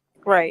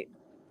 Right.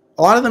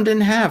 A lot of them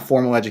didn't have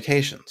formal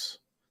educations.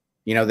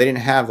 You know, they didn't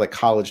have like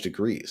college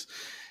degrees.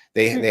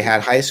 They Mm-mm.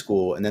 had high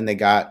school, and then they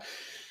got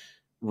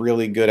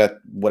really good at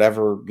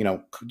whatever, you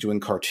know,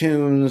 doing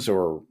cartoons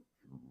or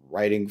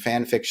writing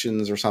fan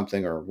fictions or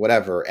something or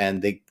whatever,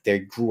 and they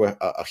grew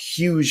a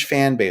huge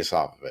fan base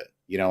off of it.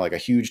 You know, like a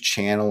huge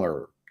channel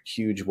or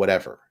huge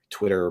whatever,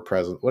 Twitter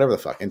presence, whatever the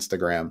fuck,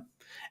 Instagram,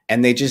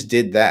 and they just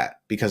did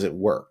that because it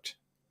worked.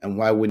 And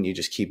why wouldn't you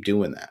just keep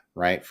doing that,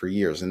 right, for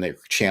years? And their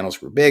channels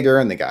grew bigger,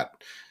 and they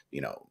got,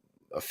 you know,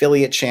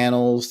 affiliate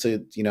channels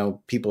to, you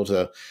know, people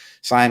to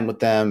sign with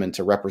them and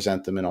to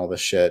represent them and all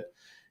this shit.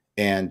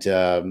 And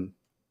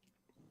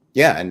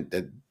yeah, and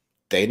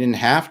they didn't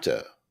have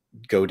to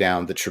go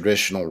down the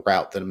traditional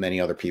route that many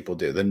other people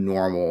do, the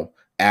normal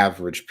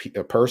average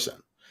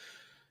person.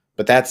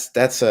 But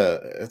that's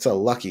a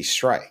lucky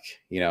strike,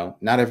 you know.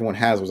 Not everyone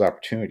has those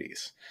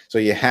opportunities, so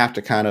you have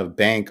to kind of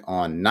bank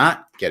on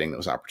not getting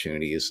those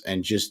opportunities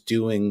and just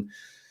doing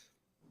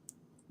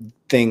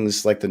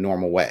things like the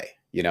normal way,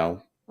 you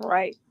know.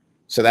 Right.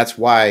 So that's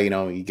why, you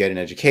know, you get an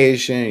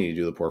education, you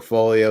do the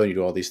portfolio, and you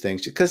do all these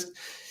things because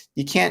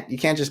you can't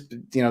just,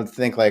 you know,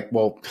 think like,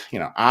 well, you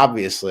know,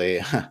 obviously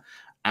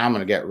I'm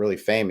gonna get really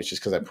famous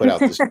just because I put out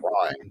this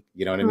drawing.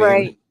 You know what I mean?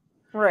 Right.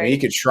 I mean, you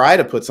Right. could try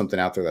to put something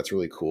out there that's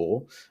really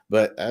cool,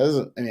 but as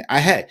I mean, I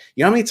had,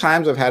 you know how many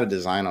times I've had a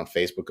design on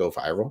Facebook go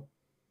viral?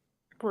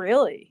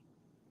 Really?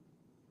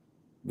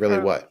 Really,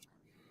 Or what?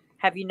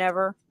 have you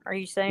never? Are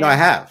you No, I saying?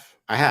 have,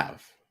 I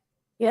have.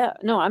 Yeah.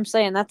 No, I'm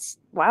saying that's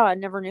wow. I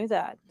never knew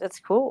that. That's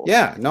cool.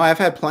 Yeah, no, I've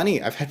had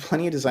plenty. I've had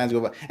plenty of designs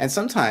go, and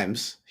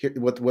sometimes here,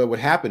 what would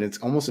happen? It's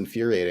almost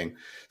infuriating.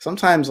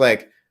 Sometimes,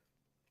 like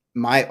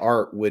my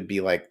art would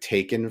be like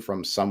taken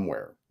from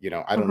somewhere. You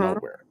know, I don't know Uh-huh.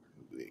 where,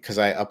 because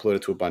I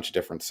uploaded to a bunch of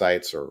different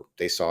sites, or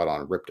they saw it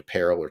on Ripped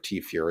Apparel or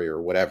T Fury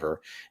or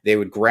whatever. They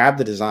would grab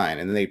the design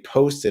and then they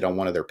post it on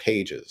one of their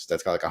pages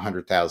that's got like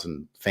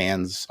 100,000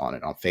 fans on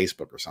it on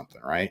Facebook or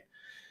something, right?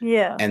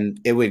 Yeah.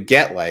 And it would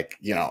get like,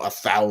 you know,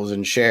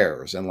 1,000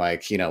 shares and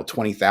like, you know,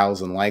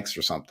 20,000 likes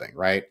or something,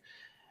 right?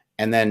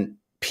 And then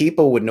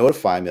people would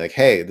notify me like,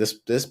 hey,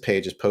 this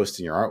page is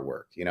posting your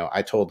artwork. You know,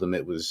 I told them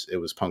it was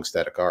Punk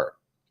Static Art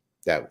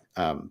that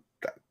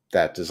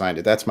that designed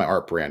it. That's my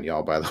art brand,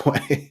 y'all, by the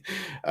way.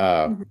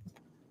 Mhm.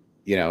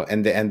 You know,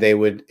 and they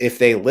would, if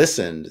they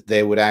listened,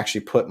 they would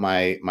actually put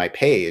my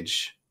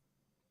page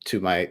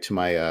my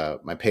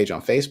page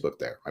on Facebook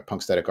there, my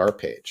Punk Static Art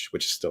page,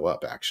 which is still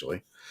up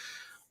actually.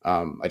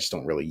 I just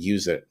don't really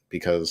use it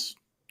because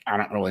I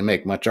don't really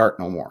make much art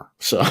no more.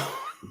 So,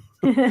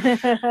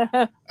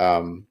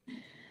 um,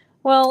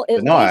 Well,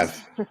 but no,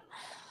 I've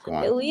go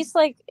on. at least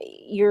like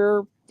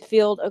your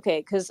field, okay,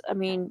 because I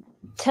mean,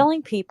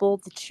 telling people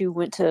that you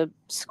went to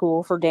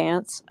school for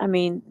dance, I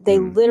mean, they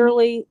Mm-hmm.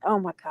 literally, oh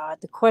my God,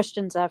 the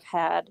questions I've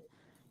had,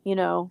 you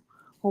know,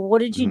 well, what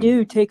did you Mm-hmm.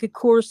 do? Take a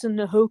course in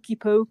the hokey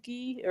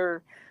pokey,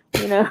 or,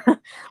 you know,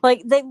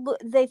 like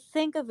they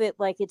think of it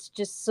like it's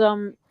just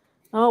some,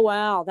 oh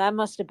wow, that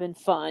must have been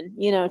fun,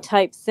 you know,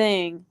 type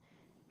thing.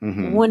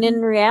 Mm-hmm. When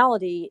in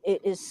reality,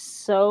 it is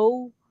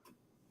so,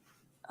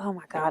 oh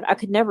my God, I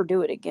could never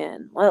do it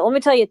again. Let me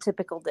tell you a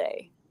typical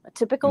day. A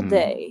typical Mm-hmm.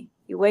 day,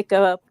 you wake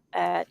up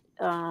at,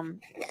 got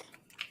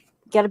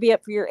to be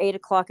up for your 8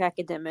 o'clock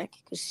academic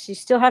because you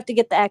still have to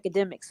get the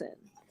academics in.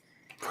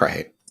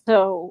 Right.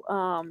 So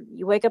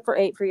you wake up for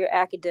 8 for your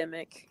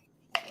academic.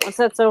 Once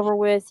that's over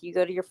with, you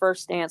go to your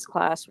first dance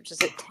class, which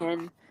is at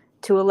 10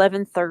 to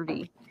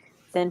 11:30.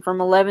 Then from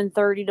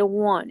 11:30 to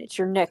 1, it's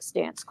your next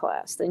dance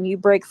class. Then you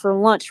break for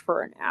lunch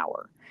for an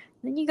hour.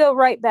 Then you go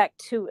right back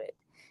to it.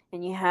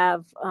 And you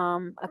have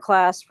a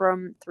class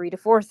from 3 to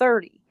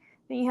 4:30.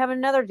 Then you have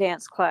another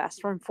dance class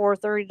from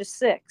 4:30 to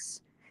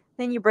 6.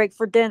 Then you break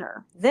for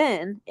dinner.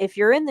 Then if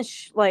you're in the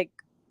like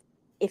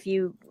if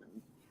you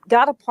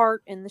got a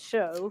part in the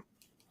show,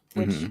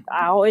 which Mm-hmm.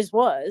 I always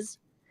was,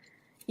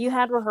 you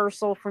had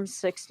rehearsal from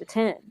 6 to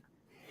 10.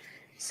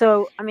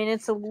 So, I mean,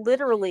 it's a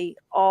literally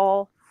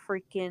all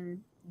freaking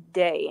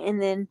day.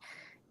 And then,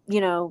 you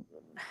know,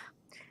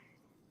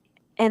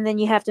 and then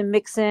you have to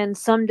mix in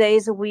some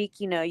days a week,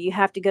 you know, you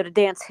have to go to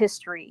dance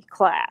history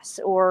class,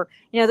 or,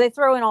 you know, they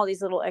throw in all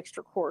these little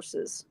extra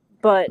courses.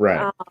 But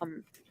Right.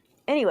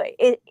 anyway,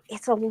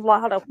 it's a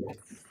lot of,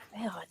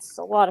 oh, it's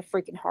a lot of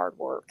freaking hard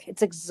work.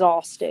 It's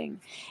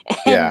exhausting. And,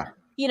 Yeah.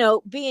 you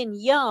know, being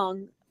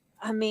young,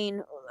 I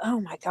mean,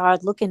 oh my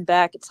God, looking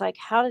back, it's like,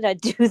 how did I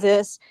do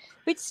this?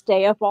 We'd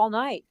stay up all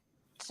night,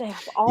 stay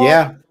up all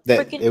Yeah. That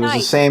freaking it was the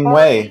night, same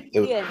way.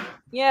 party. And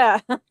yeah,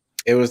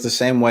 It was the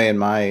same way in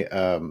my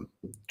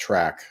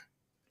track,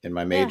 in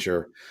my yeah.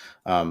 major,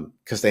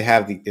 because they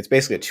have it's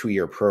basically a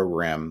 2-year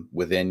program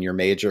within your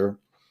major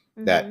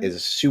that Hmm.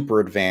 is super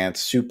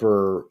advanced,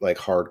 super like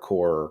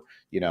hardcore.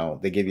 You know,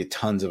 they give you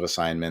tons of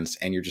assignments,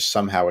 and you're just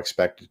somehow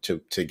expected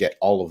to get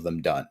all of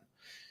them done.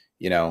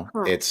 You know,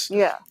 Huh. it's,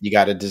 Yeah. you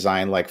got to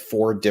design like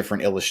 4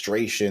 different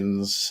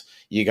illustrations.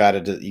 You got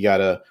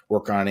to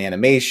work on an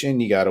animation.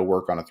 You got to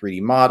work on a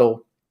 3D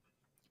model.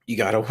 You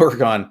got to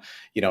work on,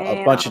 you know,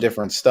 a bunch of Damn.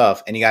 different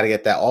stuff, and you got to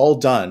get that all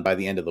done by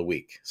the end of the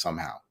week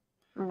somehow.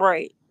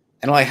 Right.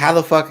 And like, how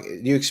the fuck do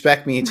you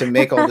expect me to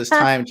make all this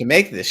time to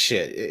make this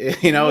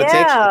shit? You know, it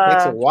takes a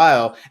Yeah.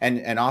 while,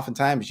 and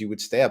oftentimes you would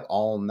stay up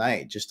all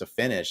night just to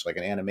finish like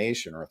an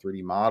animation or a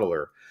 3D model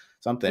or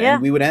something, and Yeah.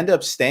 we would end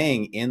up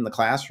staying in the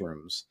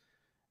classrooms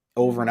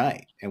Hmm.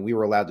 overnight, and we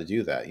were allowed to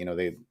do that. You know,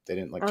 they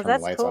didn't like Oh, turn the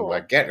that's lights on, cool.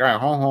 like get right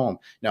home.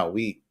 No,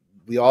 we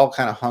all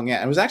kind of hung out.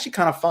 And it was actually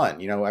kind of fun.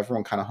 You know,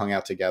 everyone kind of hung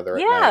out together at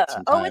night Yeah. Oh, it's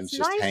sometimes,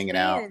 just nice hanging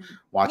out, being.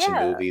 watching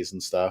Yeah. movies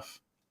and stuff.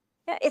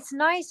 Yeah, it's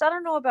nice. I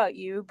don't know about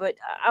you, but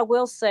I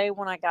will say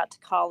when I got to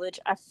college,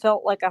 I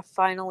felt like I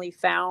finally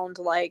found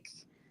like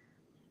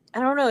I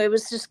don't know, it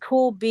was just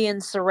cool being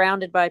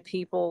surrounded by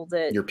people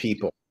that Your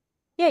people.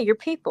 yeah, your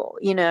people,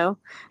 you know.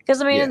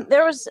 Because I Yeah. mean,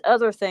 there was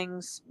other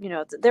things, you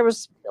know, there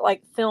was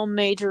like film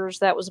majors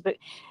that was a bit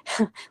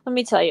let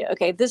me tell you.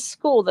 Okay, this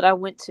school that I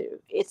went to,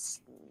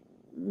 it's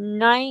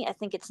I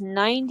think it's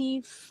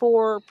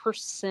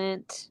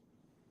 94%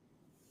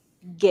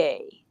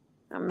 gay.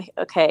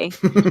 Okay.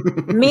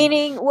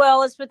 Meaning, well,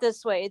 let's put it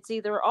this way: it's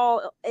either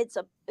all it's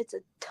a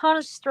ton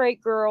of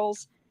straight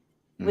girls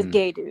with Mhm.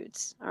 gay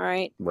dudes. All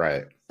right,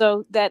 Right.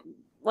 so that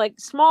like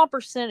small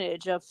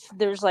percentage of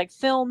there's like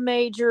film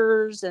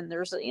majors and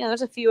there's you know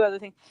there's a few other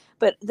things,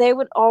 but they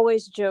would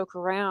always joke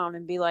around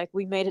and be like,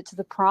 "We made it to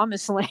the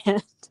promised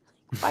land."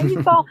 Why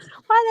the hell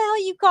are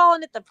you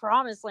calling it the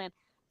promised land?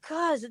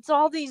 Cause it's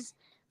all these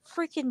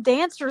freaking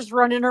dancers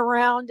running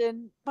around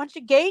and a bunch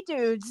of gay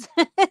dudes.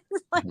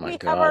 It's like Oh my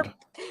god.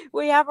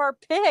 we have our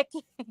pick,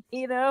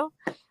 you know,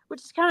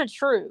 which is kind of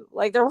true.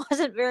 Like there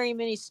wasn't very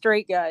many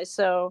straight guys,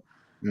 so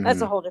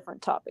that's a Hmm. whole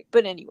different topic.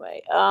 But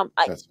anyway, I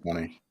That's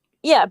funny.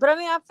 yeah, but I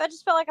mean, I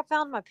just felt like I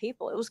found my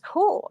people. It was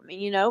cool. I mean,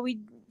 you know, we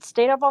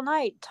stayed up all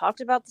night, talked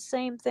about the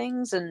same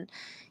things, and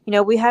you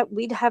know,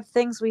 we'd have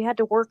things we had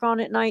to work on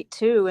at night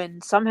too,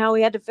 and somehow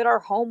we had to fit our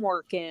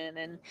homework in,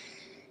 and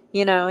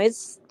you know, it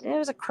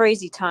was a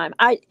crazy time.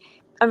 I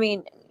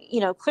mean, you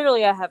know,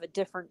 clearly I have a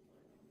different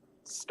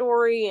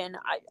story, and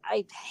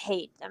I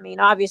hate. I mean,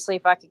 obviously,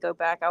 if I could go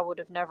back, I would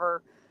have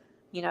never,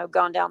 you know,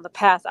 gone down the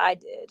path I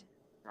did,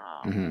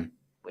 Hmm.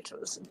 which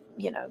was,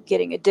 you know,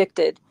 getting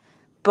addicted.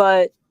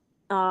 But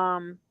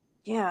um,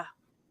 yeah,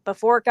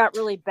 before it got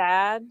really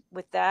bad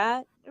with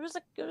that, it was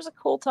a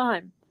cool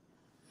time.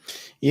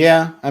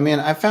 Yeah, I mean,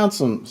 I found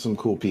some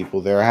cool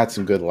people there. I had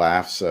some good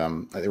laughs.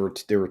 There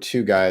were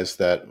two guys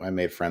that I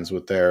made friends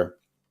with there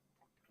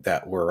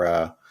that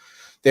were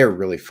they were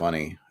really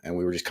funny, and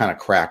we were just kind of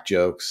crack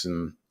jokes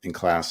in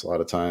class a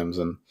lot of times.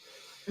 And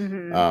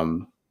Mhm.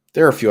 um,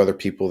 there are a few other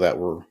people that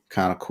were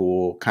kind of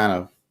cool. Kind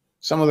of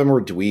some of them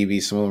were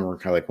dweeby, some of them were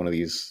kind of like one of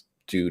these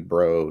dude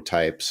bro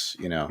types,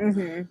 you know.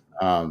 Mhm.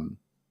 Um,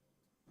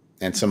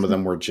 and some of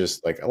them were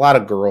just like a lot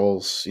of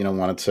girls, you know,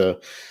 wanted to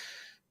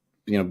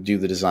do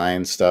the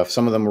design stuff.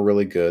 Some of them were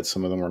really good,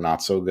 some of them were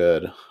not so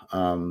good.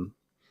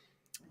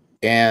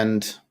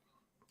 And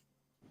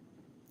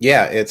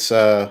yeah, it's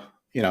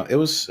it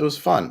was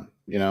fun.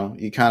 You know,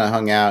 you kind of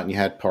hung out and you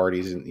had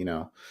parties and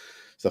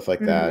stuff like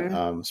that.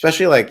 Mhm.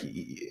 Especially like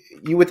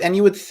you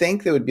would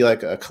think there would be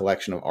like a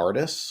collection of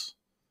artists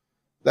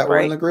that were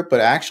in Right. the group,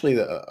 but actually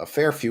a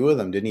fair few of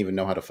them didn't even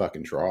know how to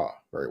fucking draw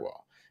very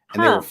well,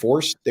 and they were Huh.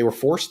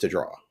 forced to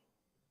draw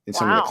in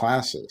some of the Wow.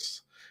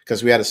 classes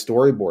because we had a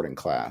storyboarding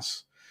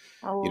class.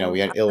 Oh, We had I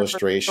remember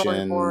illustration.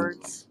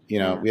 storyboards.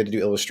 Yeah. We had to do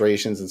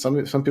illustrations, and some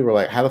people were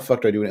like, "How the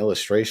fuck do I do an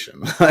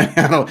illustration?" I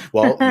don't know.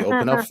 Well, you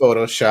open up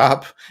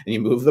Photoshop and you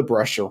move the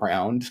brush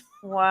around.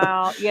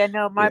 Wow. Yeah,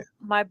 no, Yeah,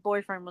 my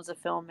boyfriend was a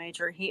film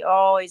major. He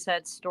always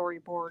had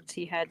storyboards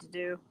he had to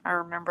do. I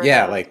remember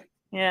yeah. that. Like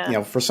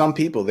Yeah. for some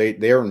people,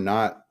 they are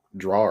not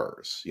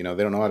drawers. They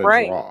don't know how to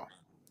Right. draw.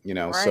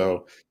 Right.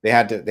 So they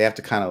had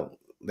to kind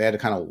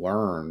of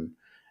learn,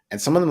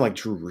 and some of them like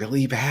drew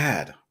really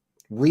bad,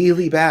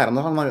 really bad. I'm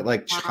not on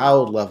like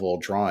child Wow. level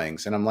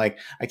drawings, and I'm like,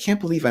 I can't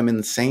believe I'm in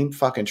the same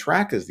fucking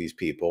track as these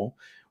people.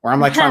 Where I'm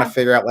like trying to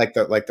figure out like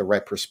the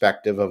right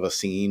perspective of a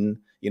scene,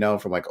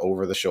 from like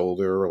over the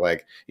shoulder or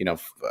like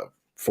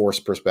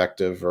force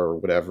perspective or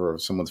whatever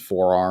of someone's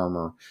forearm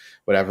or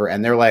whatever.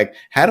 And they're like,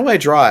 how do I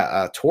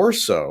draw a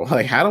torso?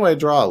 Like, how do I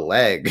draw a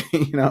leg?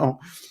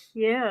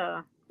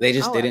 Yeah. Oh, They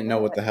I didn't know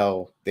what bet. the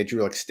hell. They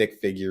drew like stick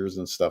figures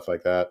and stuff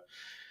like that.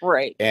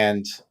 Right.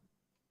 And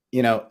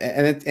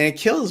and it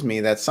kills me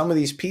that some of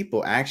these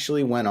people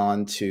actually went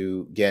on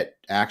to get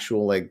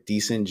actual like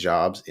decent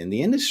jobs in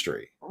the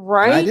industry, and I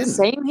Right. didn't.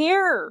 Same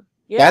here.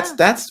 That's Yeah.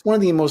 that's one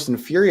of the most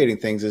infuriating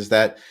things is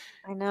that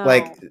I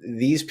like know.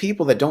 these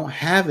people that don't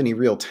have any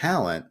real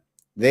talent,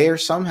 they are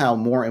somehow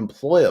more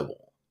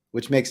employable,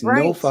 which makes no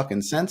Right.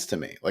 fucking sense to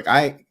me. Like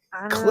I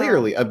I know.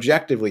 clearly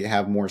objectively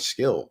have more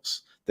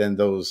skills than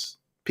those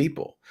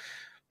people,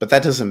 but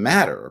that doesn't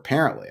matter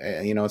apparently.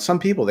 Some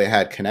people, they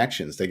had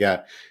connections, they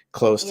got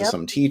close to Yep.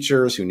 some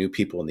teachers who knew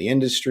people in the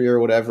industry or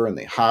whatever, and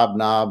they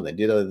hobnob and they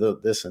did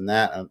this and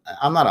that.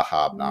 I'm not a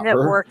hobnobber.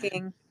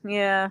 Networking.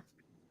 Yeah.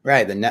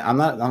 Right. I'm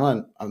not a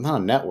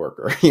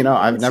networker.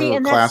 I've And see, never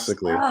and that's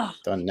classically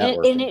done and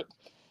networking.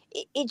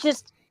 it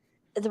just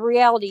the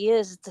reality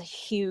is it's a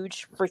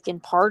huge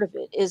freaking part of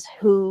it is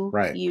who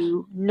Right.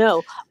 you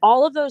know.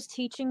 All of those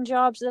teaching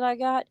jobs that I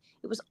got,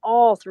 it was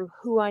all through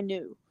who I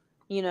knew,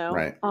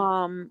 Right.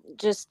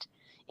 just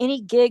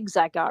any gigs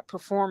I got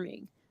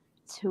performing,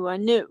 it's who I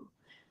knew.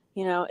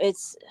 It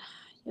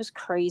was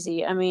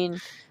crazy. I mean,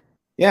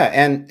 Yeah,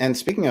 and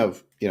speaking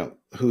of,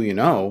 who you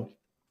know,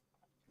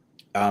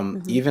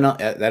 mhm. even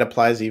that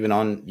applies even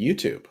on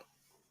YouTube.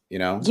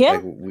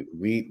 Yeah.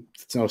 Like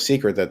it's no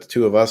secret that the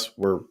two of us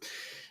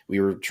we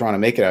were trying to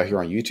make it out here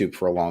on YouTube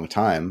for a long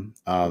time,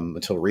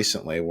 until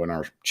recently when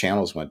our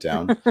channels went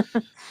down,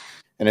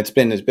 and it's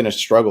been a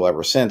struggle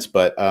ever since.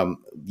 But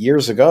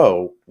years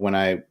ago, when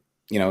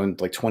in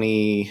like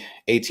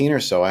 2018 or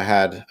so, I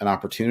had an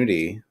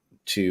opportunity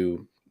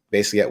to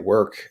basically get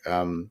work,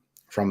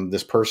 from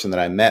this person that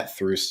I met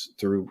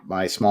through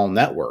my small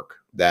network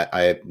that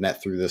I had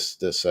met through this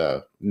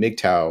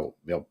MGTOW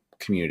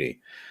community,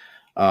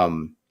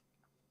 um,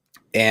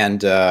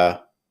 and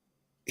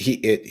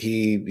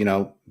he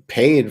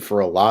paid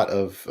for a lot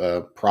of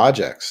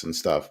projects and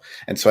stuff,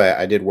 and so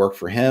I did work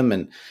for him,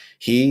 and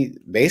he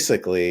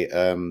basically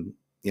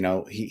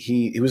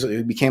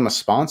he became a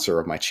sponsor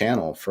of my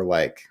channel for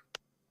like,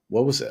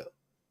 what was it,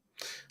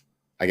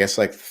 I guess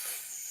like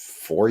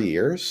 4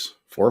 years,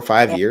 4 or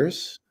 5 Yeah.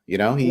 years.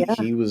 Yeah.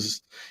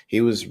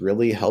 He was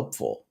really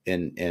helpful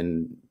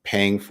in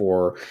paying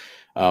for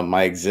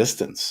my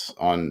existence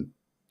on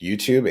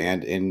YouTube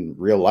and in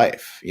real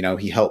life.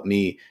 He helped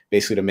me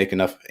basically to make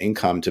enough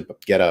income to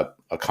get a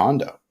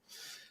condo,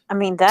 I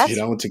mean, you that's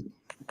know, and to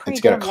and pretty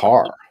to get a damn lucky.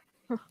 car.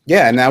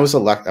 Yeah, and that was a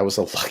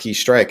lucky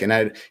strike.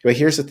 But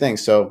here's the thing.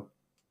 So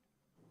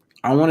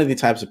I'm one of the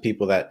types of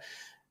people that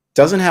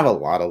doesn't have a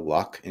lot of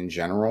luck in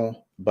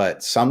general,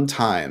 but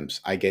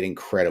sometimes I get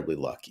incredibly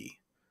lucky,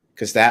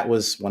 because that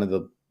was one of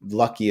the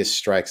luckiest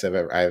strikes I've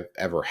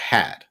ever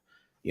had,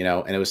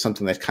 and it was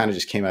something that kind of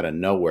just came out of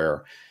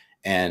nowhere,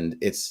 and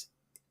it's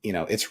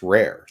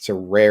rare. It's a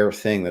rare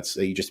thing that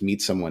you just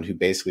meet someone who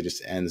basically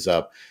just ends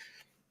up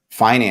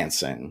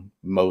financing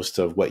most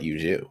of what you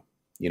do,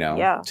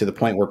 Yeah. to the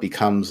point where it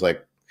becomes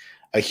like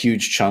a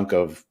huge chunk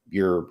of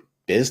your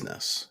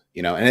business,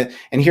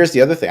 and here's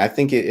the other thing. I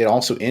think it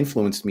also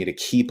influenced me to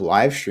keep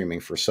live streaming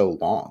for so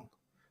long,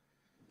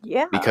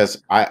 Yeah.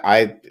 because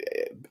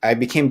I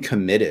became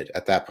committed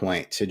at that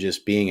point to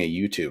just being a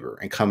YouTuber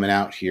and coming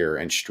out here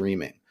and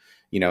streaming,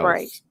 you know,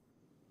 Right. th-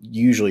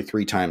 usually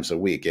 3 times a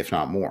week, if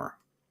not more,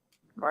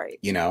 Right.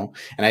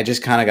 and I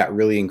just kind of got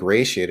really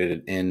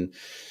ingratiated in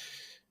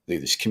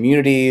these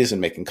communities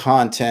and making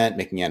content,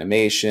 making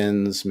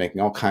animations,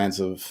 making all kinds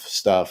of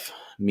stuff,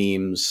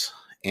 memes,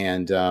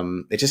 and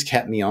it just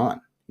kept me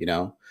on.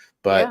 Yeah.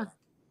 But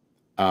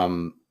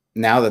um,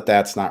 now that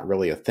that's not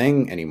really a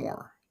thing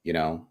anymore,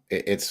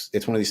 it's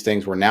one of these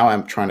things where now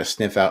I'm trying to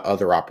sniff out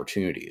other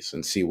opportunities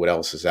and see what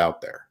else is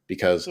out there,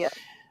 because Yeah.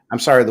 I'm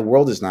sorry, the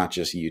world is not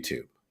just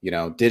YouTube.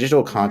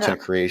 Digital No.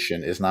 content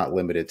creation is not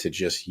limited to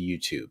just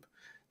YouTube.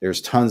 There's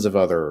tons of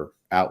other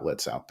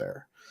outlets out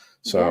there.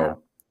 Yeah.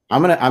 So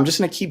I'm just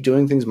gonna keep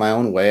doing things my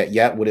own way.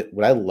 Yet would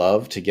I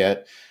love to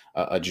get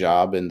a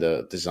job in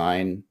the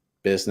design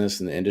business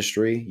and the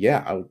industry?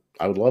 Yeah,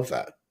 I would love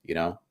that.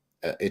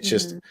 It's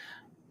just Hmm.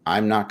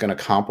 I'm not gonna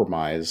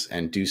compromise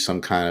and do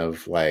some kind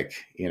of like,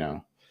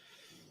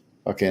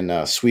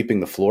 fucking sweeping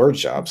the floor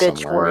job Bitch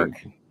somewhere. I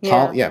work. mean,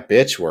 Yeah.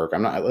 bitch work.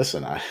 I'm not.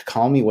 Listen,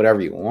 call me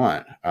whatever you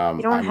want. You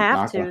don't I'm have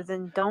not gonna. to,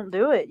 then don't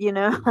do it,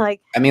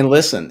 like, I mean,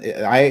 listen.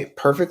 I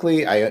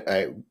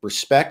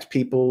respect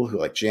people who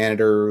like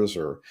janitors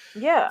or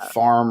yeah.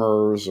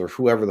 farmers or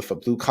whoever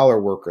blue collar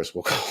workers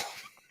will call.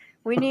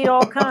 We need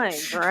all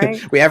kinds, right?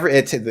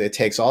 It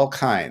takes all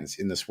kinds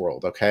in this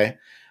world. Okay.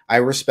 I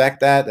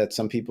respect that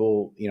some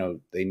people,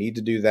 they need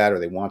to do that or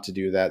they want to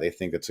do that. They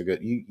think it's a good,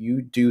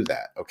 you do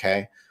that.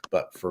 Okay.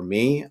 But for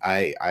me,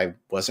 I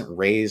wasn't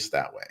raised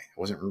that way. I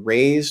wasn't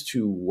raised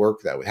to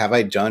work that way. Have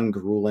I done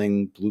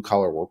grueling blue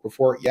collar work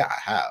before? Yeah,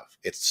 I have.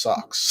 It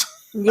sucks.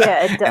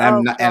 Yeah, and I'm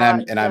oh not, and god, I'm,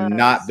 it and I'm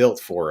not does. built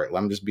for it.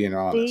 I'm just being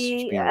honest, just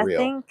See, being I real.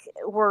 think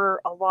we're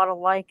a lot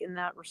alike in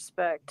that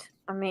respect.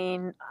 I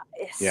mean,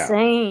 Yeah.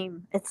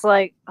 same. It's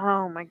like,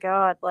 oh my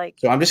god, like,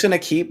 So I'm just going to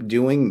keep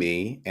doing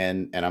me,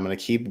 and I'm going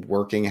to keep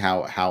working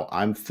how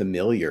I'm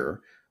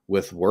familiar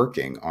with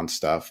working on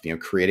stuff,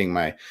 doing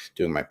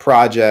my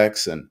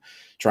projects and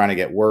trying to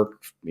get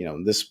work,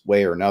 this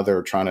way or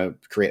another, trying to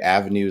create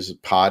avenues of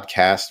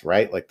podcast,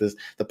 right? Like the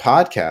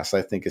podcast,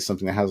 I think, is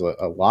something that has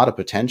a lot of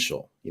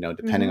potential,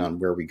 depending hmm, on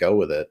where we go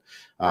with it,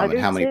 I and do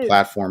how many too.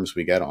 platforms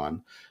we get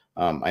on.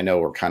 I know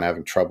we're kind of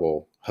having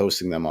trouble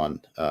hosting them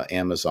on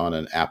Amazon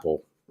and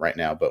Apple right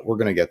now, but we're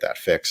going to get that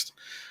fixed.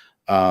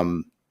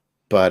 Um,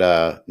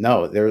 but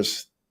no,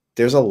 there's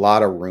a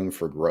lot of room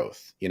for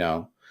growth,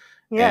 Yeah.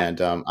 and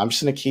I'm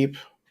just gonna keep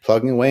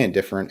plugging away in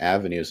different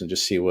avenues and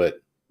just see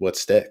what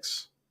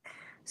sticks.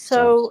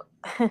 So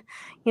So,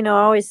 I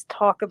always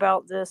talk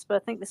about this, but I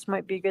think this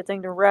might be a good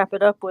thing to wrap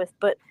it up with.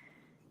 But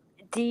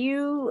do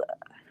you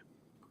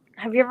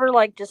have you ever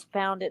like just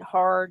found it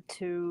hard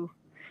to,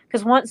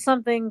 because once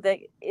something that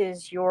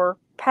is your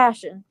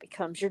passion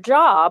becomes your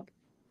job,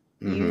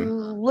 you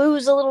Mm-hmm.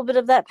 lose a little bit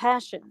of that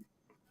passion,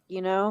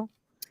 you know?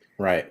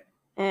 Right.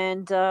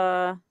 And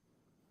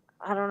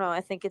I don't know.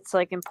 I think it's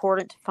like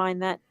important to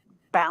find that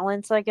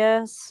balance, I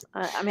guess.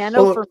 I mean, I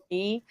know for Well,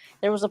 me,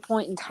 there was a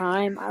point in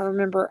time I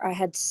remember I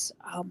had,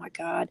 oh my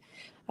God,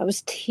 I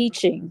was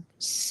teaching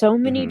so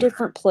many mm-hmm.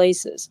 different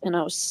places and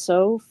I was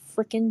so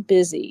freaking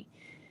busy.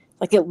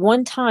 Like at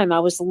one time, I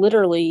was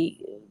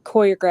literally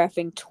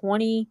choreographing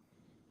 20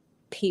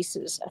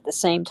 pieces at the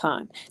same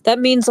time. That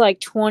means like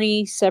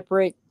 20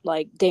 separate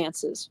like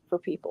dances for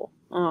people.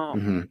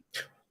 Mm-hmm.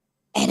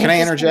 And Can it I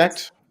just like,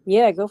 interject?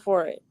 yeah, go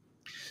for it.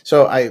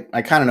 So I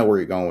kind of know where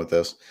you're going with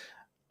this.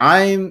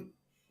 I'm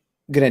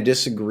going to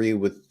disagree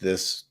with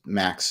this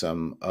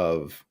maxim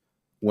of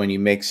when you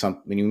make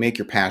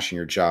your passion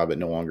your job, it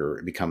no longer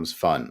it becomes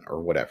fun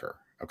or whatever.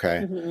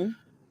 Okay. Hmm.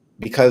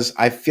 Because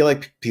I feel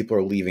like people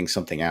are leaving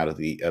something out of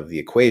the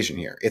equation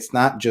here. It's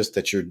not just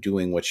that you're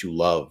doing what you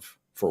love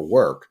for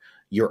work.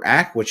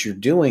 What you're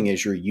doing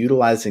is you're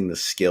utilizing the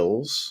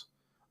skills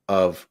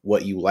of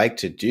what you like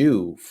to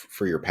do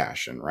for your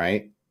passion,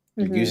 right?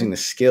 You're Hmm. using the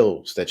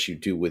skills that you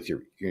do with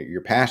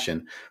your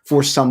passion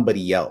for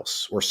somebody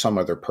else or some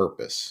other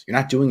purpose. You're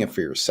not doing it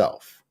for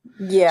yourself.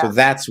 So Yeah.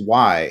 that's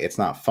why it's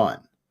not fun.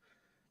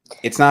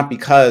 It's not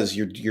because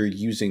you're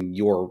using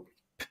your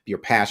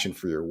passion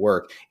for your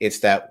work. It's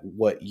that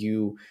what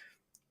you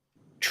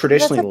That's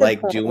traditionally a good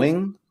like point.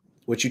 doing,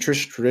 what you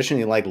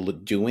traditionally like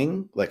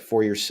doing, like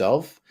for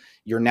yourself,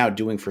 you're now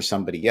doing for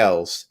somebody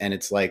else, and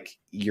it's like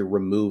you're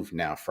removed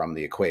now from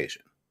the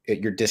equation.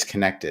 You're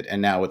disconnected,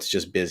 and now it's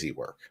just busy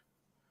work.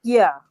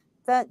 Yeah,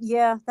 that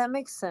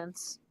makes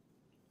sense.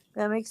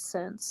 That makes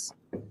sense.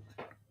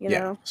 You Yeah.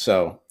 know,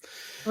 So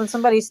when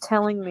somebody's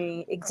telling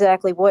me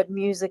exactly what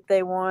music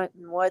they want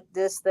and what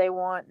this they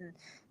want, and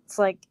it's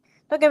like,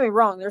 don't get me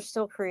wrong, there's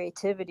still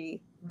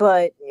creativity,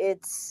 but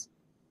it's,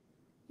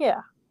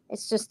 yeah,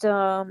 it's just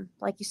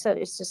like you said,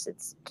 it's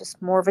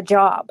just more of a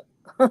job.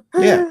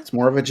 yeah, it's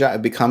more of a job.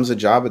 It becomes a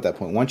job at that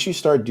point. Once you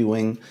start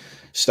doing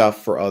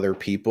stuff for other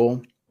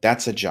people,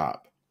 that's a job.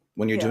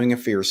 When you're Yeah, doing it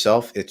for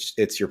yourself,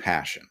 it's your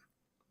passion.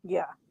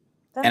 yeah,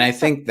 that And I makes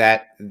sense. think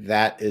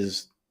that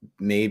is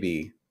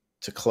maybe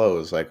to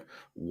close like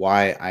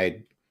why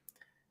I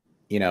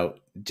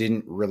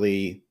didn't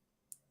really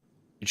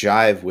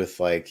jive with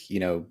like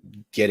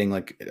getting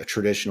like a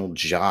traditional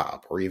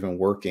job or even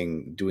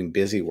working doing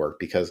busy work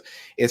because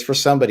it's for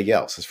somebody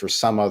else, it's for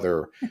some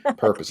other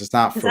purpose, it's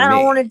not Because for I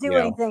don't want me. to do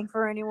anything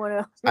for anyone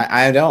else.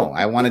 I don't.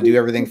 I want to do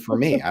everything for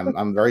me.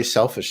 I'm very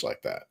selfish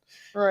like that,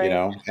 Right.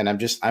 and I'm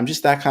just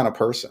that kind of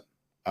person.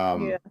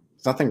 Yeah.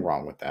 There's nothing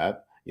wrong with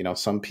that.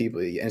 Some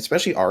people, and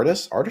especially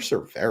artists are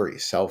very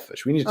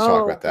selfish. We need to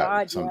talk Oh about that God,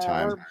 yeah,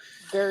 sometime. we're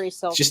very Just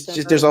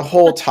self-centered. there's a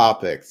whole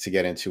topic to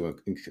get into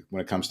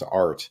when it comes to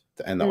art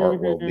and the art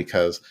world Hmm.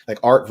 because like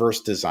art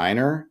versus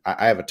designer,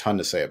 I have a ton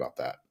to say about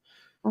that.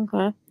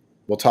 Okay.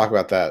 We'll talk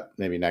about that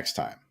maybe next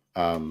time.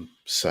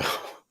 So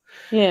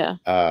Yeah.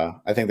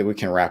 I think that we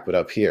can wrap it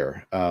up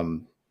here.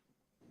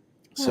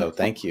 Yeah, So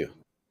thank you,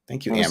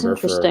 that was Amber,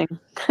 for interesting.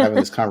 having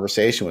this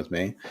conversation with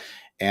me,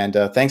 and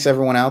thanks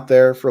everyone out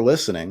there for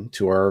listening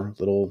to our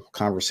little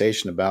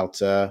conversation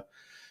about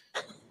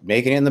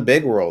making it in the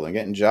big world and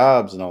getting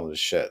jobs and all this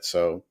shit.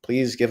 So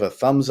please give a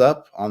thumbs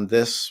up on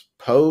this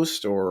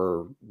post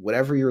or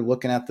whatever you're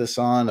looking at this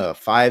on, a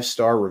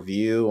 5-star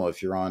review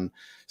if you're on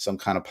some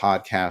kind of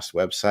podcast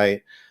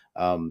website.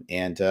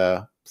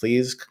 And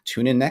please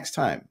tune in next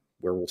time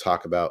where we'll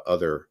talk about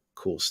other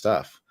cool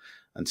stuff.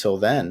 Until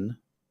then,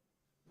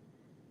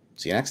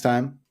 see you next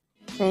time.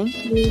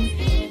 Thank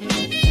you.